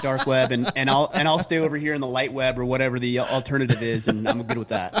 Stay in that dark web, and I'll stay over here in the light web or whatever the alternative is, and I'm good with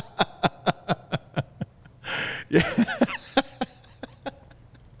that. Yeah.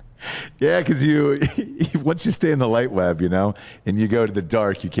 Yeah, because once you stay in the light web, and you go to the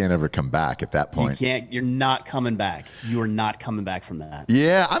dark, you can't ever come back at that point. You're not coming back. You are not coming back from that.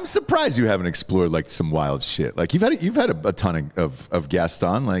 Yeah, I'm surprised you haven't explored like some wild shit. Like you've had a ton of guests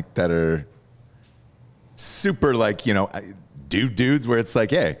on like that are super like, dudes where it's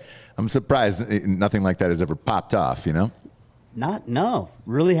like, hey, I'm surprised nothing like that has ever popped off, No,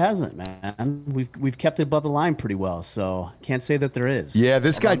 really hasn't, man. We've kept it above the line pretty well, so can't say that there is. Yeah,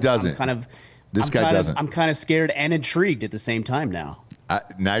 this guy doesn't. This guy doesn't. I'm kind of scared and intrigued at the same time now.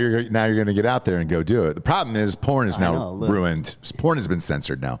 Now you're going to get out there and go do it. The problem is porn is now ruined. Porn has been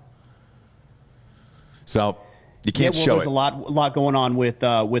censored now, so you can't show it. There's a lot going on with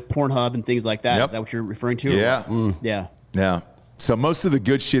Pornhub and things like that. Yep. Is that what you're referring to? Yeah, yeah. So most of the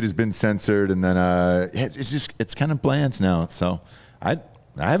good shit has been censored, and then it's kind of bland now. So I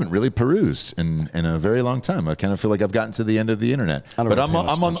haven't really perused in a very long time. I kind of feel like I've gotten to the end of the internet. But I'm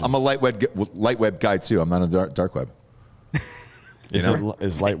a light web guy too. I'm not a dark web.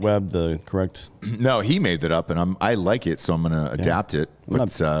 Is light web the correct? No, he made that up, and I like it, so I'm gonna adapt it.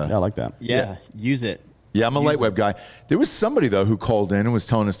 But, I like that. Yeah, use it. Yeah, I'm a light web guy. There was somebody though who called in and was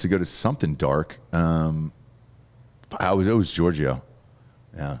telling us to go to something dark. It was Giorgio.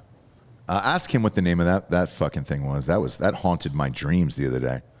 Yeah. Ask him what the name of that fucking thing was. That haunted my dreams the other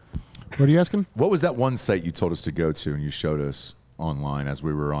day. What are you asking? What was that one site you told us to go to and you showed us online as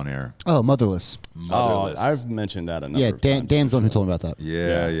we were on air? Oh, Motherless. Oh, I've mentioned that a number of times. Dan's the one who told me about that.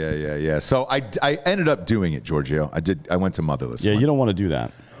 Yeah. So I ended up doing it, Giorgio. I went to Motherless. Yeah, you don't want to do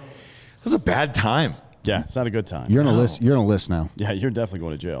that. It was a bad time. Yeah, it's not a good time. You're on a list. You're on a list now. Yeah, you're definitely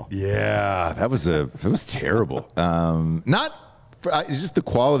going to jail. Yeah, that was terrible. It's just the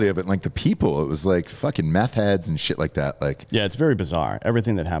quality of it, like the people. It was like fucking meth heads and shit like that. Like, yeah, it's very bizarre.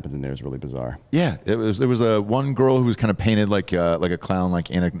 Everything that happens in there is really bizarre. Yeah, there was a one girl who was kind of painted like a clown,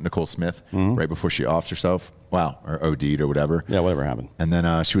 like Anna Nicole Smith, right before she offed herself. Wow, or OD'd or whatever. Yeah, whatever happened. And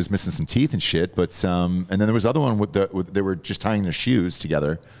then she was missing some teeth and shit. But and then there was other one they were just tying their shoes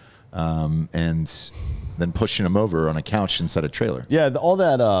together. And then pushing them over on a couch inside a trailer. Yeah, all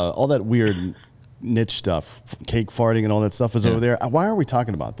that weird niche stuff, cake farting and all that stuff is over there. Why are we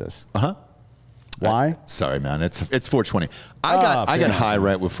talking about this? Why? Sorry, man. It's 420. I got high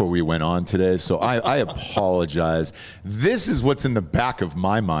right before we went on today, so I apologize. This is what's in the back of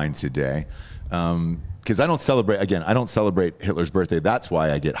my mind today. Because I don't celebrate Hitler's birthday. That's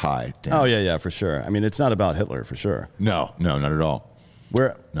why I get high. Damn. Oh, yeah, for sure. I mean, it's not about Hitler, for sure. No, not at all.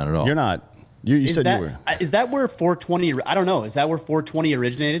 Not at all. You're not. You said you were. Is that where 420? I don't know. Is that where 420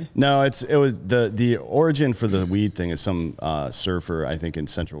 originated? No, it was the origin for the weed thing is some surfer, I think, in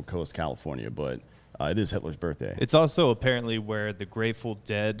Central Coast, California. But it is Hitler's birthday. It's also apparently where the Grateful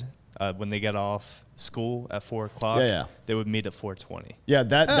Dead, when they get off school at 4 o'clock, they would meet at 420. Yeah,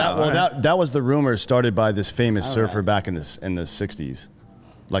 that was the rumor started by this famous surfer back in the 60s.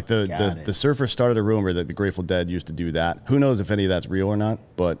 Like the surfer started a rumor that the Grateful Dead used to do that. Who knows if any of that's real or not?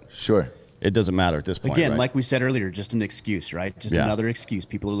 But sure, it doesn't matter at this point. Again, right? Like we said earlier, just an excuse, right? Just another excuse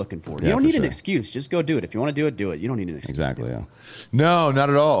people are looking for. You don't need an excuse. Just go do it. If you want to do it, do it. You don't need an excuse. Exactly. Yeah. No, not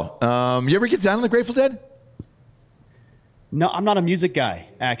at all. You ever get down on the Grateful Dead? No, I'm not a music guy.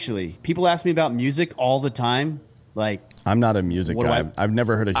 Actually, people ask me about music all the time. Like, I'm not a music guy. I've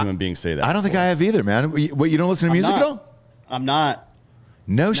never heard a human being say that. I don't think I have either, man. Wait, you don't listen to music at all? I'm not.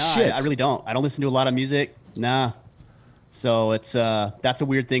 No shit. I really don't. I don't listen to a lot of music. Nah. So it's that's a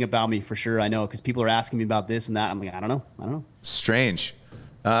weird thing about me for sure. I know because people are asking me about this and that. I'm like, I don't know. Strange.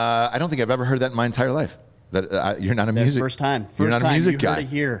 I don't think I've ever heard that in my entire life. That you're not a music. First time. You're not a music guy. Heard it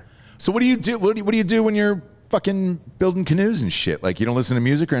here. So what do you do? What do you do when you're fucking building canoes and shit? Like you don't listen to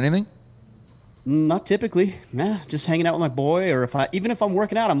music or anything? Not typically. Nah, just hanging out with my boy, or even if I'm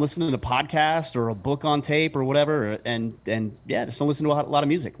working out, I'm listening to a podcast or a book on tape or whatever, and yeah, just don't listen to a lot of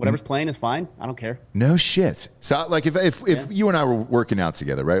music. Whatever's playing is fine. I don't care. No shit. So like if you and I were working out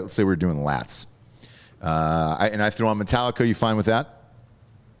together, right? Let's say we're doing lats, and I throw on Metallica. You fine with that?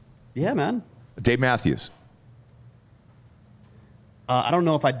 Yeah, man. Dave Matthews. I don't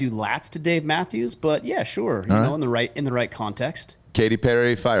know if I do lats to Dave Matthews, but yeah, sure. You know, in the right context. Katy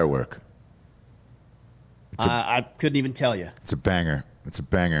Perry, Firework. I couldn't even tell you. It's a banger. It's a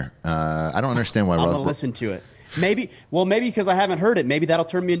banger. I don't understand why. I'm gonna listen to it. Maybe because I haven't heard it. Maybe that'll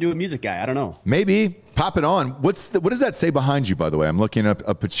turn me into a music guy. I don't know. Maybe pop it on. What does that say behind you? By the way, I'm looking up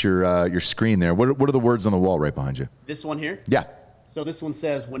at your screen there. What are the words on the wall right behind you? This one here. Yeah. So this one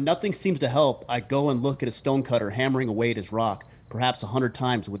says, "When nothing seems to help, I go and look at a stonecutter hammering away at his rock, perhaps 100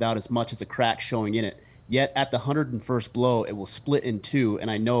 times without as much as a crack showing in it. Yet at the 101st blow, it will split in two, and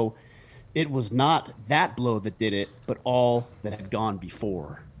I know it was not that blow that did it, but all that had gone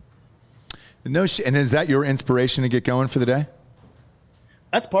before." No shit. And is that your inspiration to get going for the day?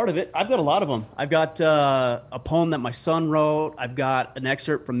 That's part of it. I've got a lot of them. I've got a poem that my son wrote. I've got an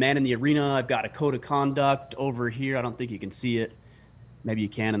excerpt from Man in the Arena. I've got a code of conduct over here. I don't think you can see it. Maybe you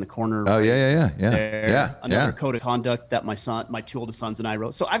can in the corner. Oh, yeah. Another code of conduct that my two oldest sons and I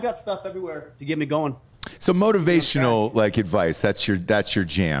wrote. So I've got stuff everywhere to get me going. So motivational like advice, that's your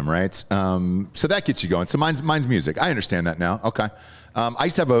jam, right? So that gets you going. So mine's music. I understand that now. Okay. I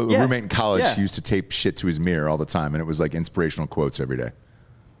used to have a roommate in college who used to tape shit to his mirror all the time, and it was like inspirational quotes every day.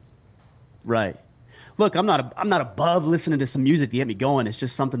 Right. Look, I'm not above listening to some music to get me going. It's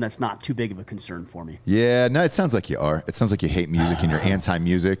just something that's not too big of a concern for me. Yeah, no, it sounds like you are. It sounds like you hate music and you're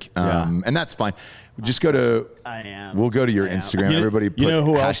anti-music, and that's fine. Just go to. I am. We'll go to your Instagram. Everybody put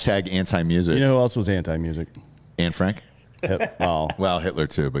hashtag anti-music. You know who else was anti-music? Anne Frank. Well, Hitler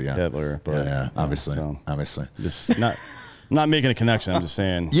too, but yeah, Hitler. But, yeah, obviously. Just not making a connection. I'm just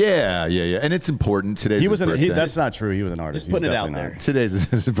saying. Yeah, and it's important. Today's his birthday. That's not true. He was an artist. Just putting it out there. Today's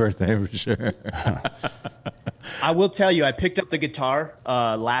his birthday for sure. I will tell you, I picked up the guitar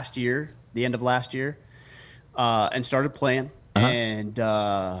last year, the end of last year, and started playing, and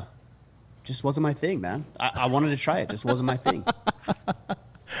just wasn't my thing, man. I wanted to try it, just wasn't my thing.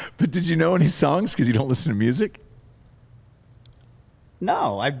 But did you know any songs because you don't listen to music?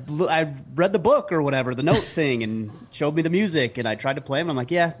 No, I read the book or whatever, the note thing, and showed me the music, and I tried to play them. I'm like,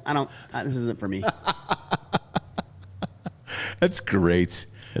 yeah, this isn't for me. That's great.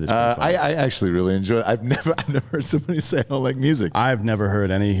 I actually really enjoy it. I've never heard somebody say I don't like music. I've never heard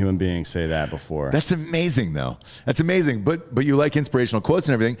any human being say that before. That's amazing, though. That's amazing. But you like inspirational quotes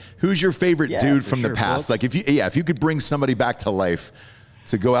and everything. Who's your favorite dude from the past? Like if you could bring somebody back to life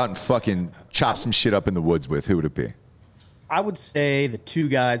to go out and fucking chop some shit up in the woods with, who would it be? I would say the two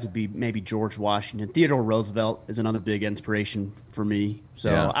guys would be maybe George Washington. Theodore Roosevelt is another big inspiration for me.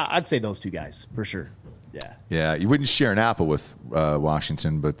 So I'd say those two guys for sure. Yeah. Yeah, you wouldn't share an apple with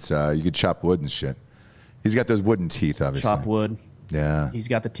Washington, but you could chop wood and shit. He's got those wooden teeth, obviously. Chop wood. Yeah. He's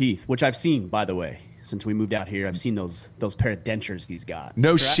got the teeth, which I've seen, by the way, since we moved out here. I've seen those pair of dentures he's got.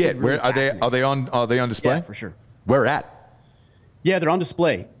 No shit. Really Where are they on display? Yeah, for sure. Where at? Yeah, they're on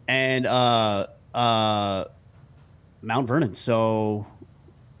display. And Mount Vernon. So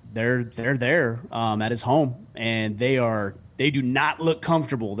they're there at his home, and they do not look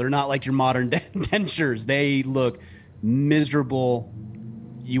comfortable. They're not like your modern dentures. They look miserable.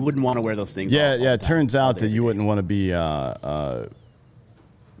 You wouldn't want to wear those things. Yeah. It turns out that you wouldn't want to be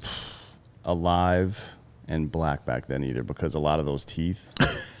alive and black back then either, because a lot of those teeth,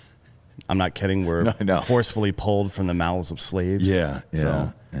 I'm not kidding, were forcefully pulled from the mouths of slaves. Yeah.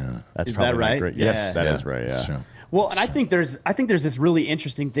 So that's is probably that right? Not great. Yes, that is right. Yeah. True. Well, and I think there's this really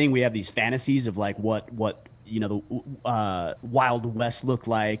interesting thing. We have these fantasies of like what the Wild West looked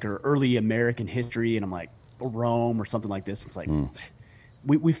like, or early American history, and I'm like Rome or something like this. It's like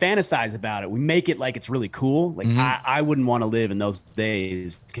we fantasize about it. We make it like it's really cool. Like I wouldn't want to live in those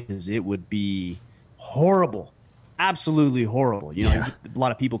days because it would be horrible, absolutely horrible. You know, a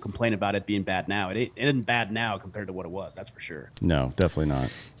lot of people complain about it being bad now. It isn't bad now compared to what it was. That's for sure. No, definitely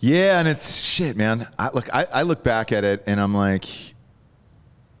not. Yeah, and it's shit, man. I look back at it and I'm like,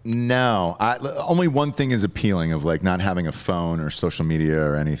 No, only one thing is appealing of like not having a phone or social media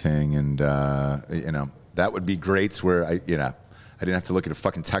or anything, and you know, that would be great. Where I didn't have to look at a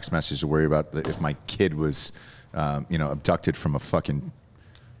fucking text message to worry about if my kid was, you know, abducted from a fucking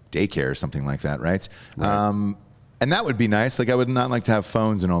daycare or something like that, right? And that would be nice. Like I would not like to have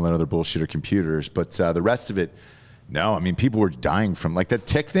phones and all that other bullshit or computers, but the rest of it, no. I mean, people were dying from like that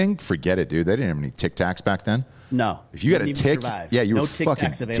tick thing. Forget it, dude. They didn't have any Tic Tacs back then. No. If you got a tick, yeah, you were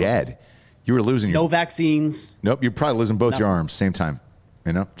fucking dead. You were losing no vaccines. Nope, you're probably losing both your arms same time.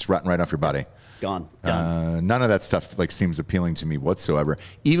 You know, just rotting right off your body. Gone. None of that stuff like seems appealing to me whatsoever.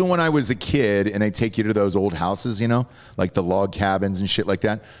 Even when I was a kid and they take you to those old houses, you know, like the log cabins and shit like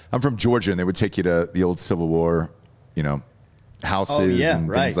that. I'm from Georgia and they would take you to the old Civil War, you know, houses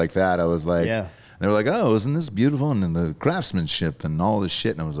and things like that. I was like, they were like, oh, isn't this beautiful? And then the craftsmanship and all this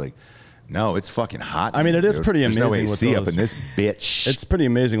shit. And I was like, no, it's fucking hot. I mean, it is pretty amazing. There's no AC up in this bitch. It's pretty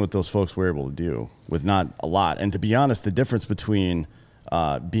amazing what those folks were able to do with not a lot. And to be honest, the difference between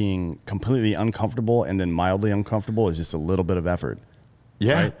being completely uncomfortable and then mildly uncomfortable is just a little bit of effort.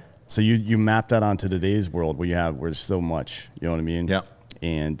 Yeah. Right? So you map that onto today's world where there's so much, you know what I mean? Yeah.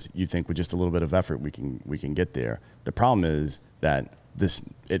 And you think with just a little bit of effort we can get there. The problem is that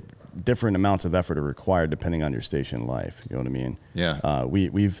different amounts of effort are required depending on your station in life. You know what I mean? Yeah.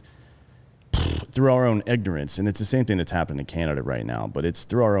 We've through our own ignorance, and it's the same thing that's happening in Canada right now, but it's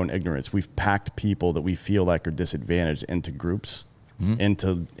through our own ignorance, we've packed people that we feel like are disadvantaged into groups,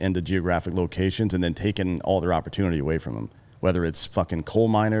 into geographic locations, and then taken all their opportunity away from them. Whether it's fucking coal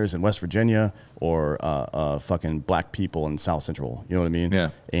miners in West Virginia or fucking black people in South Central, you know what I mean? Yeah.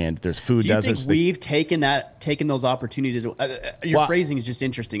 And there's food deserts. Do you think we've taken those opportunities? Your phrasing is just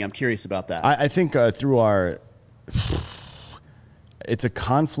interesting. I'm curious about that. I think through it's a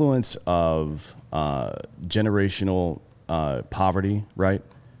confluence of generational poverty, right?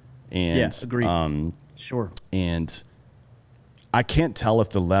 And yes, agreed. Sure. And I can't tell if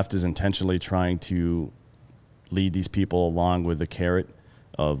the left is intentionally trying to lead these people along with the carrot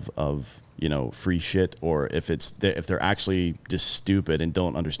of you know, free shit, or if they're actually just stupid and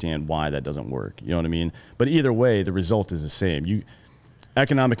don't understand why that doesn't work. You know what I mean? But either way, the result is the same.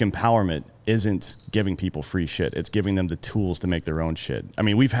 Economic empowerment isn't giving people free shit. It's giving them the tools to make their own shit. I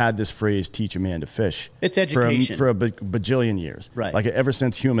mean, we've had this phrase, teach a man to fish. It's education. For a bajillion years. Right. Like ever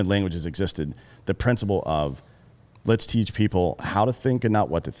since human languages existed, the principle of let's teach people how to think and not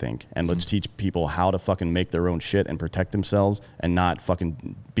what to think. And let's teach people how to fucking make their own shit and protect themselves and not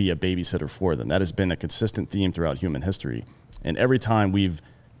fucking be a babysitter for them. That has been a consistent theme throughout human history. And every time we've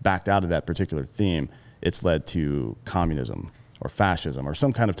backed out of that particular theme, it's led to communism or fascism or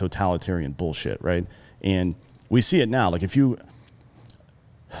some kind of totalitarian bullshit, right? And we see it now. Like if you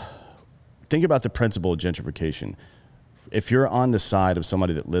think about the principle of gentrification, if you're on the side of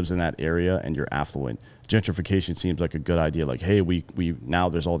somebody that lives in that area and you're affluent, gentrification seems like a good idea. Like, hey, we now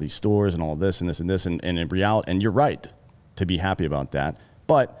there's all these stores and all this and this and this, and in reality, and you're right to be happy about that.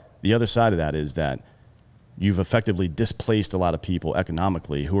 But the other side of that is that you've effectively displaced a lot of people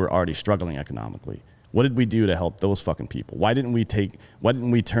economically who are already struggling economically. What did we do to help those fucking people? Why didn't we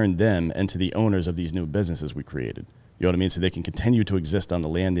turn them into the owners of these new businesses we created? You know what I mean? So they can continue to exist on the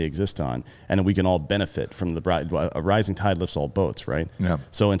land they exist on, and then we can all benefit from a rising tide lifts all boats, right? Yeah.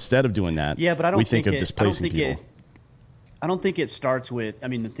 So instead of doing that, but I don't we think of displacing people. I don't think it starts with, I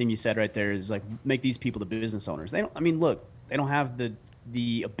mean, the thing you said right there is like, make these people the business owners. They don't, I mean, look, they don't have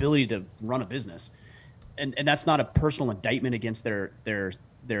the ability to run a business. And that's not a personal indictment against their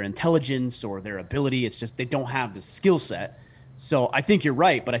intelligence or their ability. It's just they don't have the skill set. So I think you're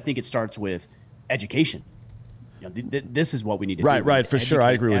right, but I think it starts with education. You know, this is what we need to do. Right, for sure.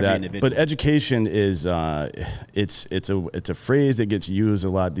 I agree with that. Individual. But education is it's a phrase that gets used a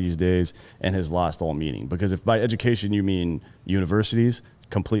lot these days and has lost all meaning. Because if by education you mean universities,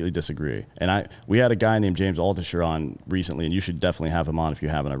 completely disagree. And we had a guy named James Altucher on recently, and you should definitely have him on if you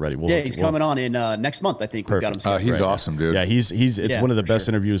haven't already. He's coming on in next month. I think we've got him scheduled. He's awesome, dude. Yeah, it's one of the best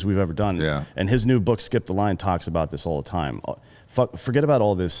interviews we've ever done. Yeah. And his new book, Skip the Line, talks about this all the time. Forget about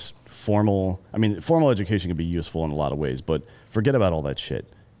all this formal education can be useful in a lot of ways, but forget about all that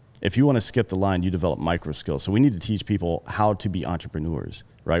shit. If you want to skip the line, you develop micro skills. So we need to teach people how to be entrepreneurs,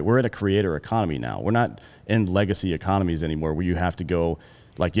 right? We're in a creator economy now. We're not in legacy economies anymore where you have to go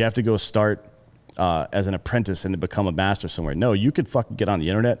start as an apprentice and to become a master somewhere. No, you could fucking get on the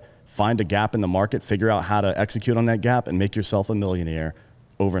internet, find a gap in the market, figure out how to execute on that gap and make yourself a millionaire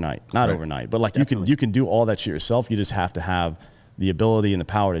overnight. Not overnight, but like you can do all that shit yourself. You just have to have the ability and the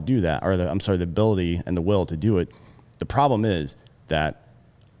power to do that, or the ability and the will to do it. The problem is that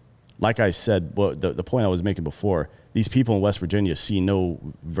like I said, the point I was making before, these people in West Virginia see no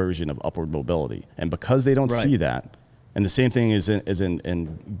version of upward mobility. And because they don't see that, and the same thing is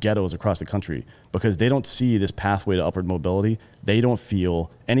in ghettos across the country, because they don't see this pathway to upward mobility, they don't feel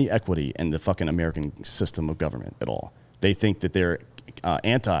any equity in the fucking American system of government at all. They think that they're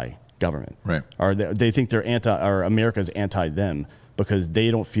anti-government. Right. Or they think they're or America's anti-them because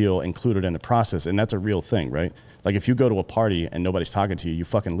they don't feel included in the process. And that's a real thing, right? Like if you go to a party and nobody's talking to you, you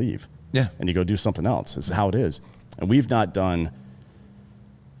fucking leave. Yeah. And you go do something else. This is how it is. And we've not done...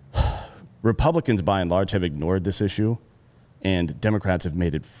 Republicans, by and large, have ignored this issue, and Democrats have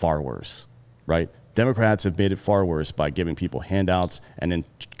made it far worse, right? Democrats have made it far worse by giving people handouts and then,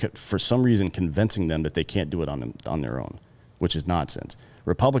 for some reason, convincing them that they can't do it on their own, which is nonsense.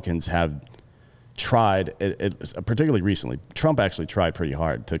 Republicans have tried, particularly recently, Trump actually tried pretty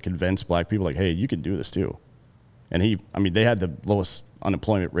hard to convince black people, like, hey, you can do this too. And they had the lowest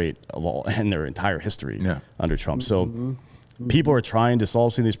unemployment rate of all in their entire history under Trump. So people are trying to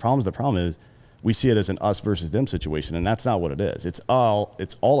solve some of these problems. The problem is we see it as an us versus them situation, and that's not what it is. It's all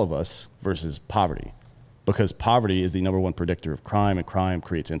of us versus poverty, because poverty is the #1 predictor of crime, and crime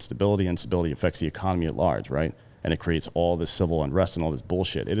creates instability. Instability affects the economy at large, right? And it creates all this civil unrest and all this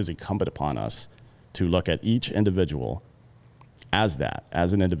bullshit. It is incumbent upon us to look at each individual as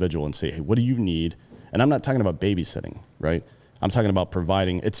an individual, and say, hey, what do you need? And I'm not talking about babysitting, right? I'm talking about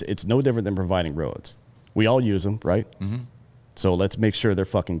providing. It's no different than providing roads. We all use them, right? Mm-hmm. So let's make sure they're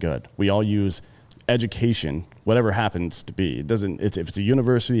fucking good. We all use education, whatever happens to be. If it's a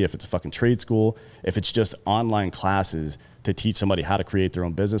university, if it's a fucking trade school, if it's just online classes to teach somebody how to create their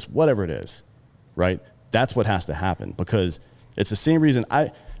own business, whatever it is, right? That's what has to happen, because it's the same reason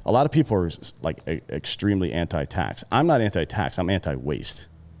a lot of people are like extremely anti-tax. I'm not anti-tax. I'm anti-waste,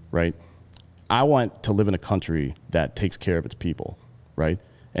 right? I want to live in a country that takes care of its people, right?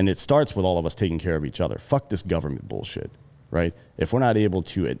 And it starts with all of us taking care of each other. Fuck this government bullshit, right? If we're not able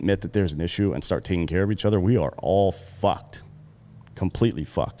to admit that there's an issue and start taking care of each other, we are all fucked, completely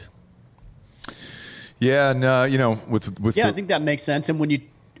fucked. Yeah, and with I think that makes sense. And when you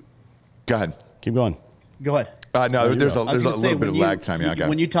go ahead, keep going. Go ahead. No, there's a little bit of lag time. Yeah,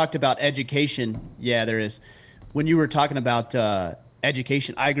 when you talked about education, there is. When you were talking about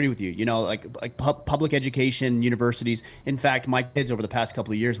education, I agree with you. Like public education, universities. In fact, my kids over the past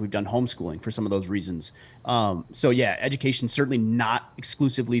couple of years, we've done homeschooling for some of those reasons. So yeah, education certainly not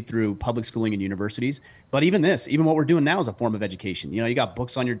exclusively through public schooling and universities, but even what we're doing now is a form of education. You got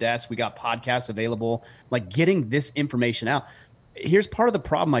books on your desk, we got podcasts available, like getting this information out. Here's part of the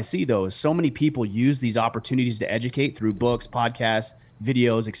problem I see, though, is so many people use these opportunities to educate through books, podcasts,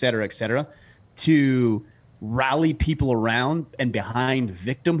 videos, et cetera, to rally people around and behind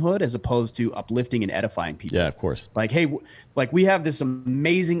victimhood as opposed to uplifting and edifying people. Yeah, of course. Like, hey, we have this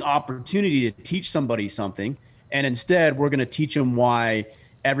amazing opportunity to teach somebody something, and instead we're going to teach them why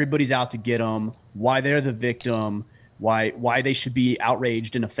everybody's out to get them, why they're the victim, why they should be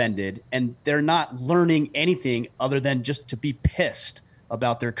outraged and offended, and they're not learning anything other than just to be pissed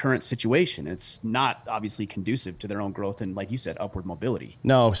about their current situation. It's not obviously conducive to their own growth and, like you said, upward mobility.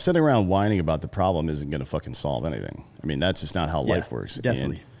 No, sitting around whining about the problem isn't going to fucking solve anything. I mean, that's just not how life works.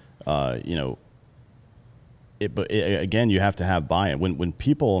 Definitely. And, again, you have to have buy-in. When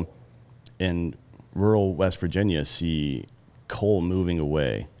people in rural West Virginia see coal moving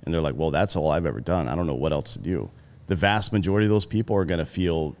away, and they're like, well, that's all I've ever done. I don't know what else to do. The vast majority of those people are going to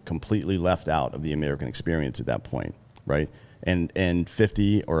feel completely left out of the American experience at that point, right? And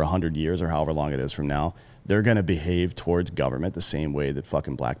 50 or 100 years or however long it is from now, they're going to behave towards government the same way that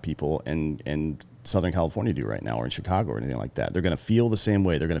fucking black people in Southern California do right now, or in Chicago or anything like that. They're going to feel the same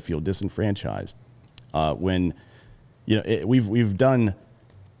way. They're going to feel disenfranchised. We've done,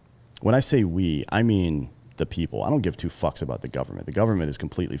 when I say we, I mean the people. I don't give two fucks about the government. The government is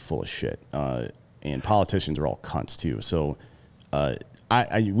completely full of shit. And politicians are all cunts too. So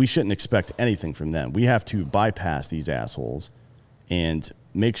we shouldn't expect anything from them. We have to bypass these assholes and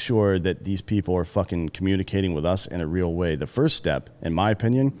make sure that these people are fucking communicating with us in a real way. The first step, in my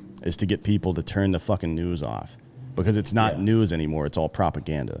opinion, is to get people to turn the fucking news off, because it's not news anymore. It's all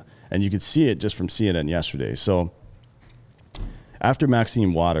propaganda. And you could see it just from CNN yesterday. So after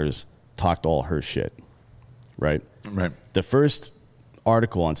Maxine Waters talked all her shit, right? Right. The first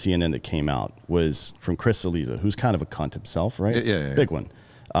article on CNN that came out was from Chris Saliza, who's kind of a cunt himself, right? Yeah. Big one.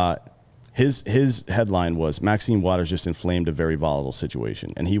 His headline was, Maxine Waters just inflamed a very volatile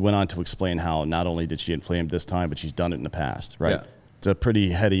situation. And he went on to explain how not only did she inflame this time, but she's done it in the past, right? Yeah. It's a pretty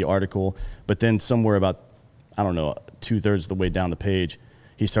heady article. But then somewhere about, I don't know, 2/3 of the way down the page,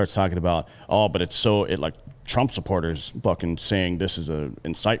 he starts talking about, but it Trump supporters fucking saying this is an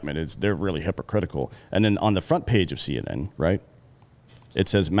incitement. They're really hypocritical. And then on the front page of CNN, right, it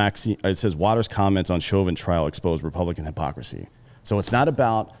says Waters' comments on Chauvin trial expose Republican hypocrisy. So it's not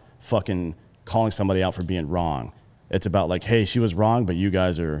about fucking calling somebody out for being wrong. It's about like, hey, she was wrong, but you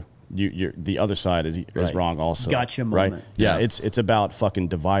guys are you're the other side is wrong also. Gotcha moment. Right? Yeah, it's about fucking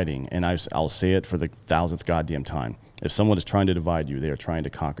dividing, and I'll say it for the 1000th goddamn time. If someone is trying to divide you, they are trying to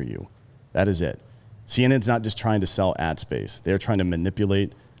conquer you. That is it. CNN's not just trying to sell ad space. They're trying to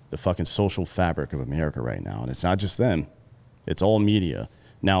manipulate the fucking social fabric of America right now, and it's not just them. It's all media.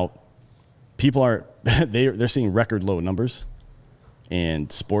 Now, people are they're seeing record low numbers.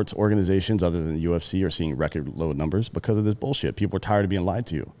 And sports organizations other than the UFC are seeing record low numbers because of this bullshit. People are tired of being lied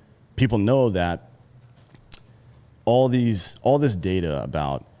to. People know that all this data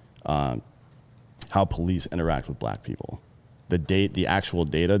about how police interact with black people, the actual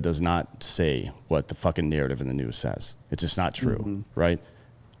data does not say what the fucking narrative in the news says. It's just not true, right?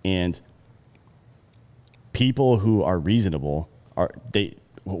 And people who are reasonable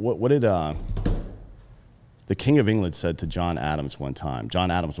what did the King of England said to John Adams one time.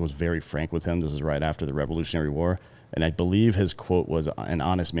 John Adams was very frank with him. This is right after the Revolutionary War. And I believe his quote was, an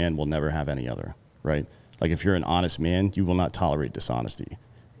honest man will never have any other, right? Like if you're an honest man, you will not tolerate dishonesty.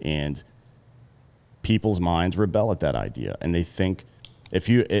 And people's minds rebel at that idea. And they think,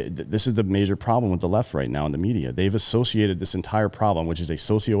 this is the major problem with the left right now in the media. They've associated this entire problem, which is a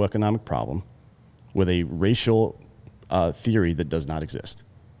socioeconomic problem, with a racial theory that does not exist.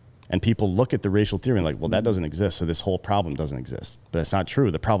 And people look at the racial theory and like, well, that doesn't exist, so this whole problem doesn't exist. But it's not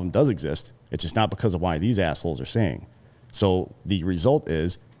true. The problem does exist. It's just not because of why these assholes are saying. So the result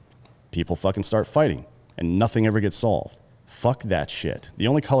is people fucking start fighting and nothing ever gets solved. Fuck that shit. The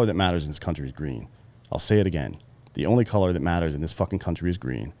only color that matters in this country is green. I'll say it again. The only color that matters in this fucking country is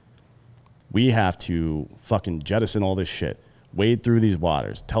green. We have to fucking jettison all this shit, wade through these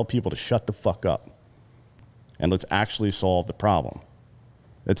waters, tell people to shut the fuck up, and let's actually solve the problem.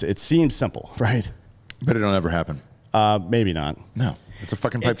 It seems simple, right? But it'll never happen. Maybe not. No, it's a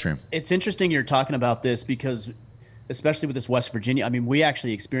fucking pipe dream. It's interesting you're talking about this because, especially with this West Virginia, I mean, we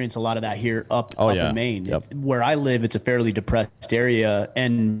actually experience a lot of that here up in Maine. Yep. Where I live, it's a fairly depressed area,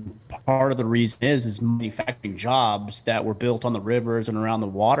 and part of the reason is manufacturing jobs that were built on the rivers and around the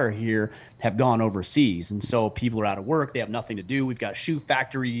water here have gone overseas, and so people are out of work. They have nothing to do. We've got shoe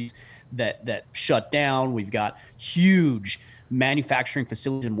factories that shut down. We've got huge manufacturing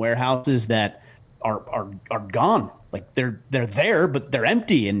facilities and warehouses that are gone. Like they're there, but they're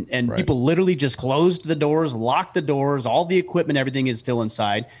empty, and right. People literally just closed the doors, locked the doors, all the equipment, everything is still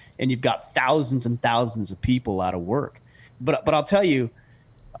inside, and you've got thousands and thousands of people out of work. But I'll tell you,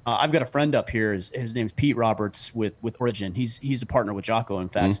 I've got a friend up here. His name's Pete Roberts with Origin. He's a partner with Jocko, in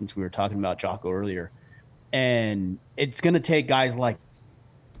fact, since we were talking about Jocko earlier. And it's going to take guys like.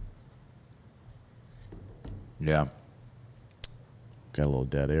 Yeah. Got a little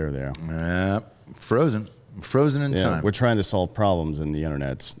dead air there. Frozen in time. We're trying to solve problems and the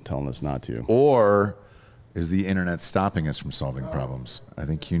internet's telling us not to. Or is the internet stopping us from solving problems? I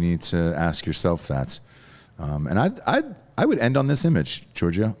think you need to ask yourself that. And I would end on this image,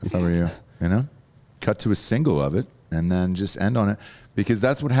 Giorgio, if I were you. You know, cut to a single of it and then just end on it, because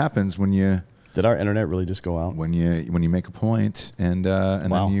that's what happens when you. Did our internet really just go out? When you make a point and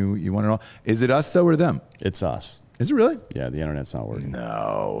Wow. then you want it all. Is it us though or them? It's us. Is it really? Yeah, the internet's not working.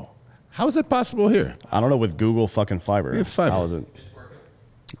 No. How is that possible here? I don't know with Google fucking fiber. We have fiber. How is it?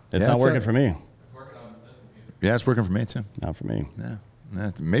 It's not working for me. Yeah, it's working for me too. Not for me.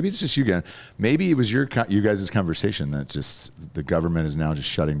 Yeah. Maybe it's just you guys. Maybe it was you guys' conversation that just the government is now just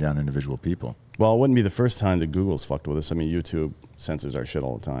shutting down individual people. Well, it wouldn't be the first time that Google's fucked with us. I mean, YouTube censors our shit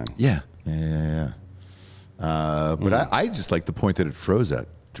all the time. Yeah. But I just like the point that it froze at,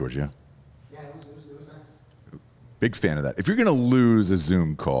 Giorgio. Yeah, it was nice. Big fan of that. If you're gonna lose a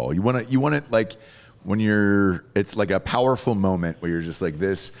Zoom call, you want it like when it's like a powerful moment where you're just like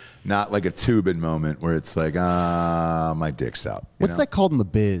this, not like a Tubin moment where it's like, my dick's out. What's that called in the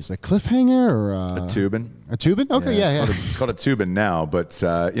biz? A cliffhanger or a Tubin? A Tubin? Okay, yeah. It's called a Tubin now, but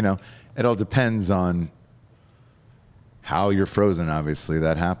it all depends on how you're frozen. Obviously,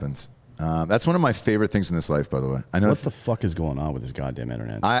 that happens. That's one of my favorite things in this life, by the way. I know what the fuck is going on with this goddamn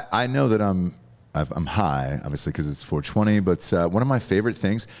internet? I know that I'm high, obviously, because it's 420. But one of my favorite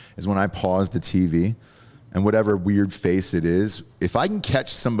things is when I pause the TV, and whatever weird face it is, if I can catch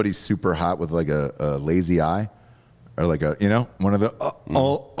somebody super hot with like a lazy eye, or like one of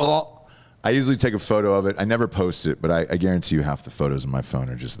the I usually take a photo of it. I never post it, but I guarantee you half the photos on my phone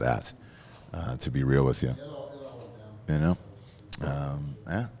are just that. To be real with you,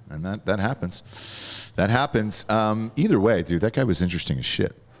 Yeah, and that happens. That happens. Either way, dude, that guy was interesting as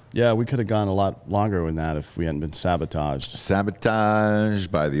shit. Yeah, we could have gone a lot longer with that if we hadn't been sabotaged. Sabotaged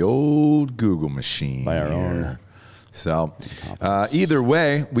by the old Google machine. By our own. So, either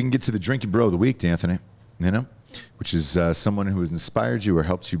way, we can get to the Drinkin Bro of the week, Anthony, you know, which is someone who has inspired you or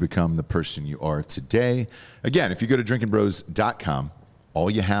helped you become the person you are today. Again, if you go to drinkinbros.com, all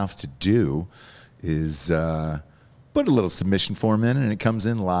you have to do is put a little submission form in, and it comes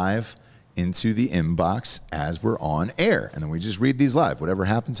in live into the inbox as we're on air. And then we just read these live. Whatever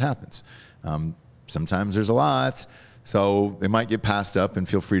happens, happens. Sometimes there's a lot, so they might get passed up, and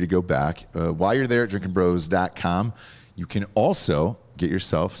feel free to go back. While you're there at drinkinbros.com, you can also get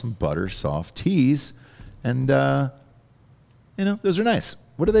yourself some butter soft teas, and you know, those are nice.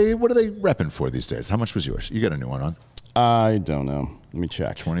 What are they repping for these days? How much was yours? You got a new one on? I don't know. Let me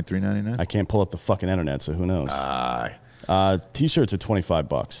check. $23.99. I can't pull up the fucking internet, so who knows? T-shirts are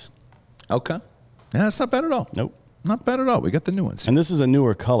 $25. Okay. Yeah, that's not bad at all. Nope. Not bad at all. We got the new ones. And this is a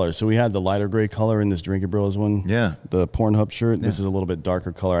newer color. So we had the lighter gray color in this Drinkin Bros one. Yeah. The Pornhub shirt. Yeah. This is a little bit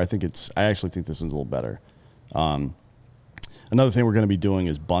darker color. I actually think this one's a little better. Another thing we're going to be doing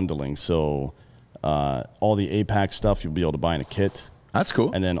is bundling. So all the APAC stuff you'll be able to buy in a kit. That's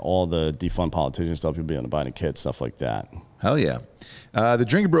cool. And then all the defund politician stuff you'll be able to buy in a kit, stuff like that. Hell yeah. The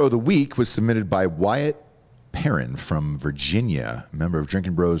Drinkin Bro of the week was submitted by Wyatt Perrin from Virginia, a member of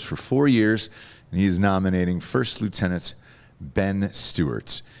Drinkin Bros for 4 years, and he is nominating First Lieutenant Ben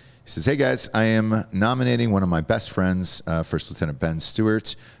Stewart. He says, hey guys, I am nominating one of my best friends, First Lieutenant Ben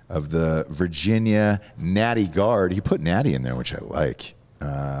Stewart of the Virginia Natty Guard. He put Natty in there, which I like,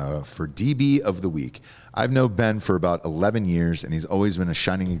 for DB of the week. I've known Ben for about 11 years, and he's always been a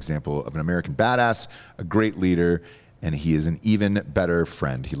shining example of an American badass, a great leader, and he is an even better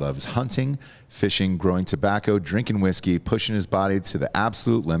friend. He loves hunting, fishing, growing tobacco, drinking whiskey, pushing his body to the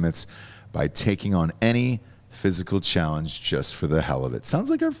absolute limits by taking on any physical challenge just for the hell of it. Sounds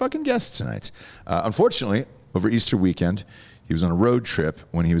like our fucking guest tonight. Unfortunately, over Easter weekend, he was on a road trip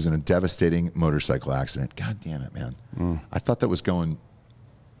when he was in a devastating motorcycle accident. God damn it, man. I thought that was going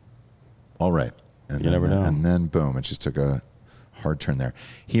all right. And you never know. And then, boom, it just took a hard turn there.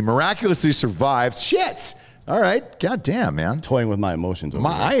 He miraculously survived. Shit! All right. God damn, man. Toying with my emotions over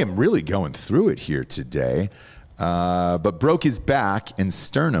here. I am really going through it here today. But broke his back and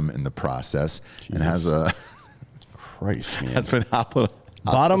sternum in the process. Jesus. And has a... Christ, man. Has been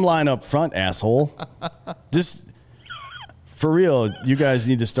bottom line up front, asshole. Just... For real, you guys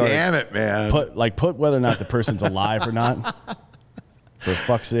need to start... Damn it, man. Put whether or not the person's alive or not. For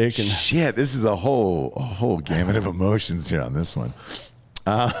fuck's sake. And shit, this is a whole gamut of emotions here on this one.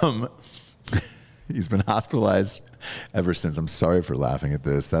 He's been hospitalized ever since. I'm sorry for laughing at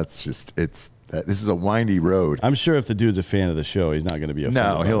this. That's just, this is a windy road. I'm sure if the dude's a fan of the show, he's not going to be a fan.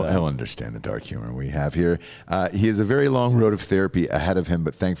 No, he'll understand the dark humor we have here. He has a very long road of therapy ahead of him,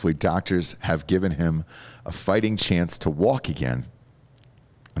 but thankfully doctors have given him a fighting chance to walk again.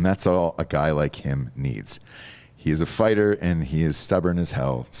 And that's all a guy like him needs. He is a fighter and he is stubborn as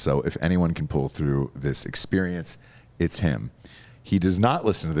hell. So if anyone can pull through this experience, it's him. He does not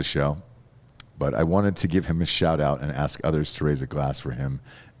listen to the show, but I wanted to give him a shout out and ask others to raise a glass for him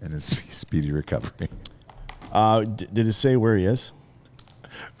and his speedy recovery. Did it say where he is?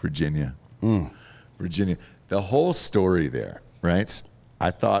 Virginia. Virginia. The whole story there, right, I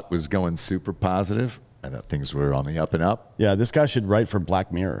thought was going super positive. I thought things were on the up and up. Yeah, this guy should write for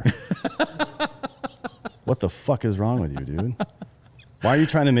Black Mirror. What the fuck is wrong with you, dude? Why are you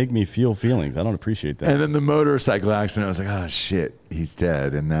trying to make me feel feelings? I don't appreciate that. And then the motorcycle accident, I was like, oh, shit, he's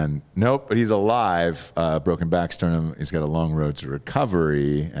dead. And then, nope, but he's alive. Broken back, sternum. He's got a long road to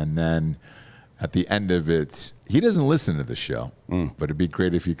recovery. And then at the end of it, he doesn't listen to the show. But it'd be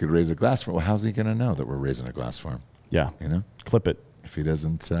great if you could raise a glass for him. Well, how's he going to know that we're raising a glass for him? Yeah. You know? Clip it. If he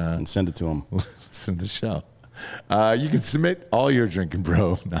doesn't... and send it to him. Listen to the show. You can submit all your Drinkin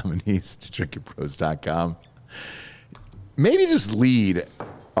Bro nominees to drinkinbros.com. Maybe just lead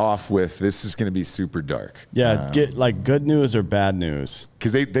off with, this is going to be super dark. Yeah, get like good news or bad news.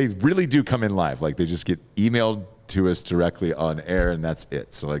 Because they really do come in live. Like they just get emailed to us directly on air and that's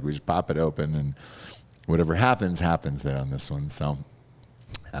it. So like we just pop it open and whatever happens, happens there on this one. So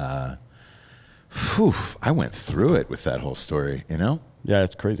I went through it with that whole story, you know? Yeah,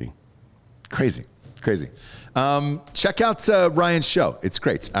 it's crazy. Crazy. Check out Ryan's show. It's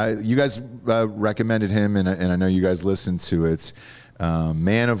great. You guys recommended him, and I know you guys listened to it.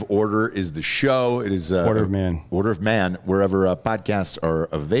 Man of Order is the show. It is Order of Man. Order of Man, wherever podcasts are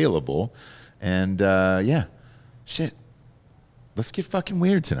available. And yeah, shit. Let's get fucking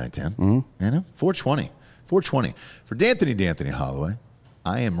weird tonight, Dan. You know, 420. 420. For D'Anthony Holloway,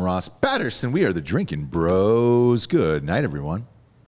 I am Ross Patterson. We are the Drinkin Bros. Good night, everyone.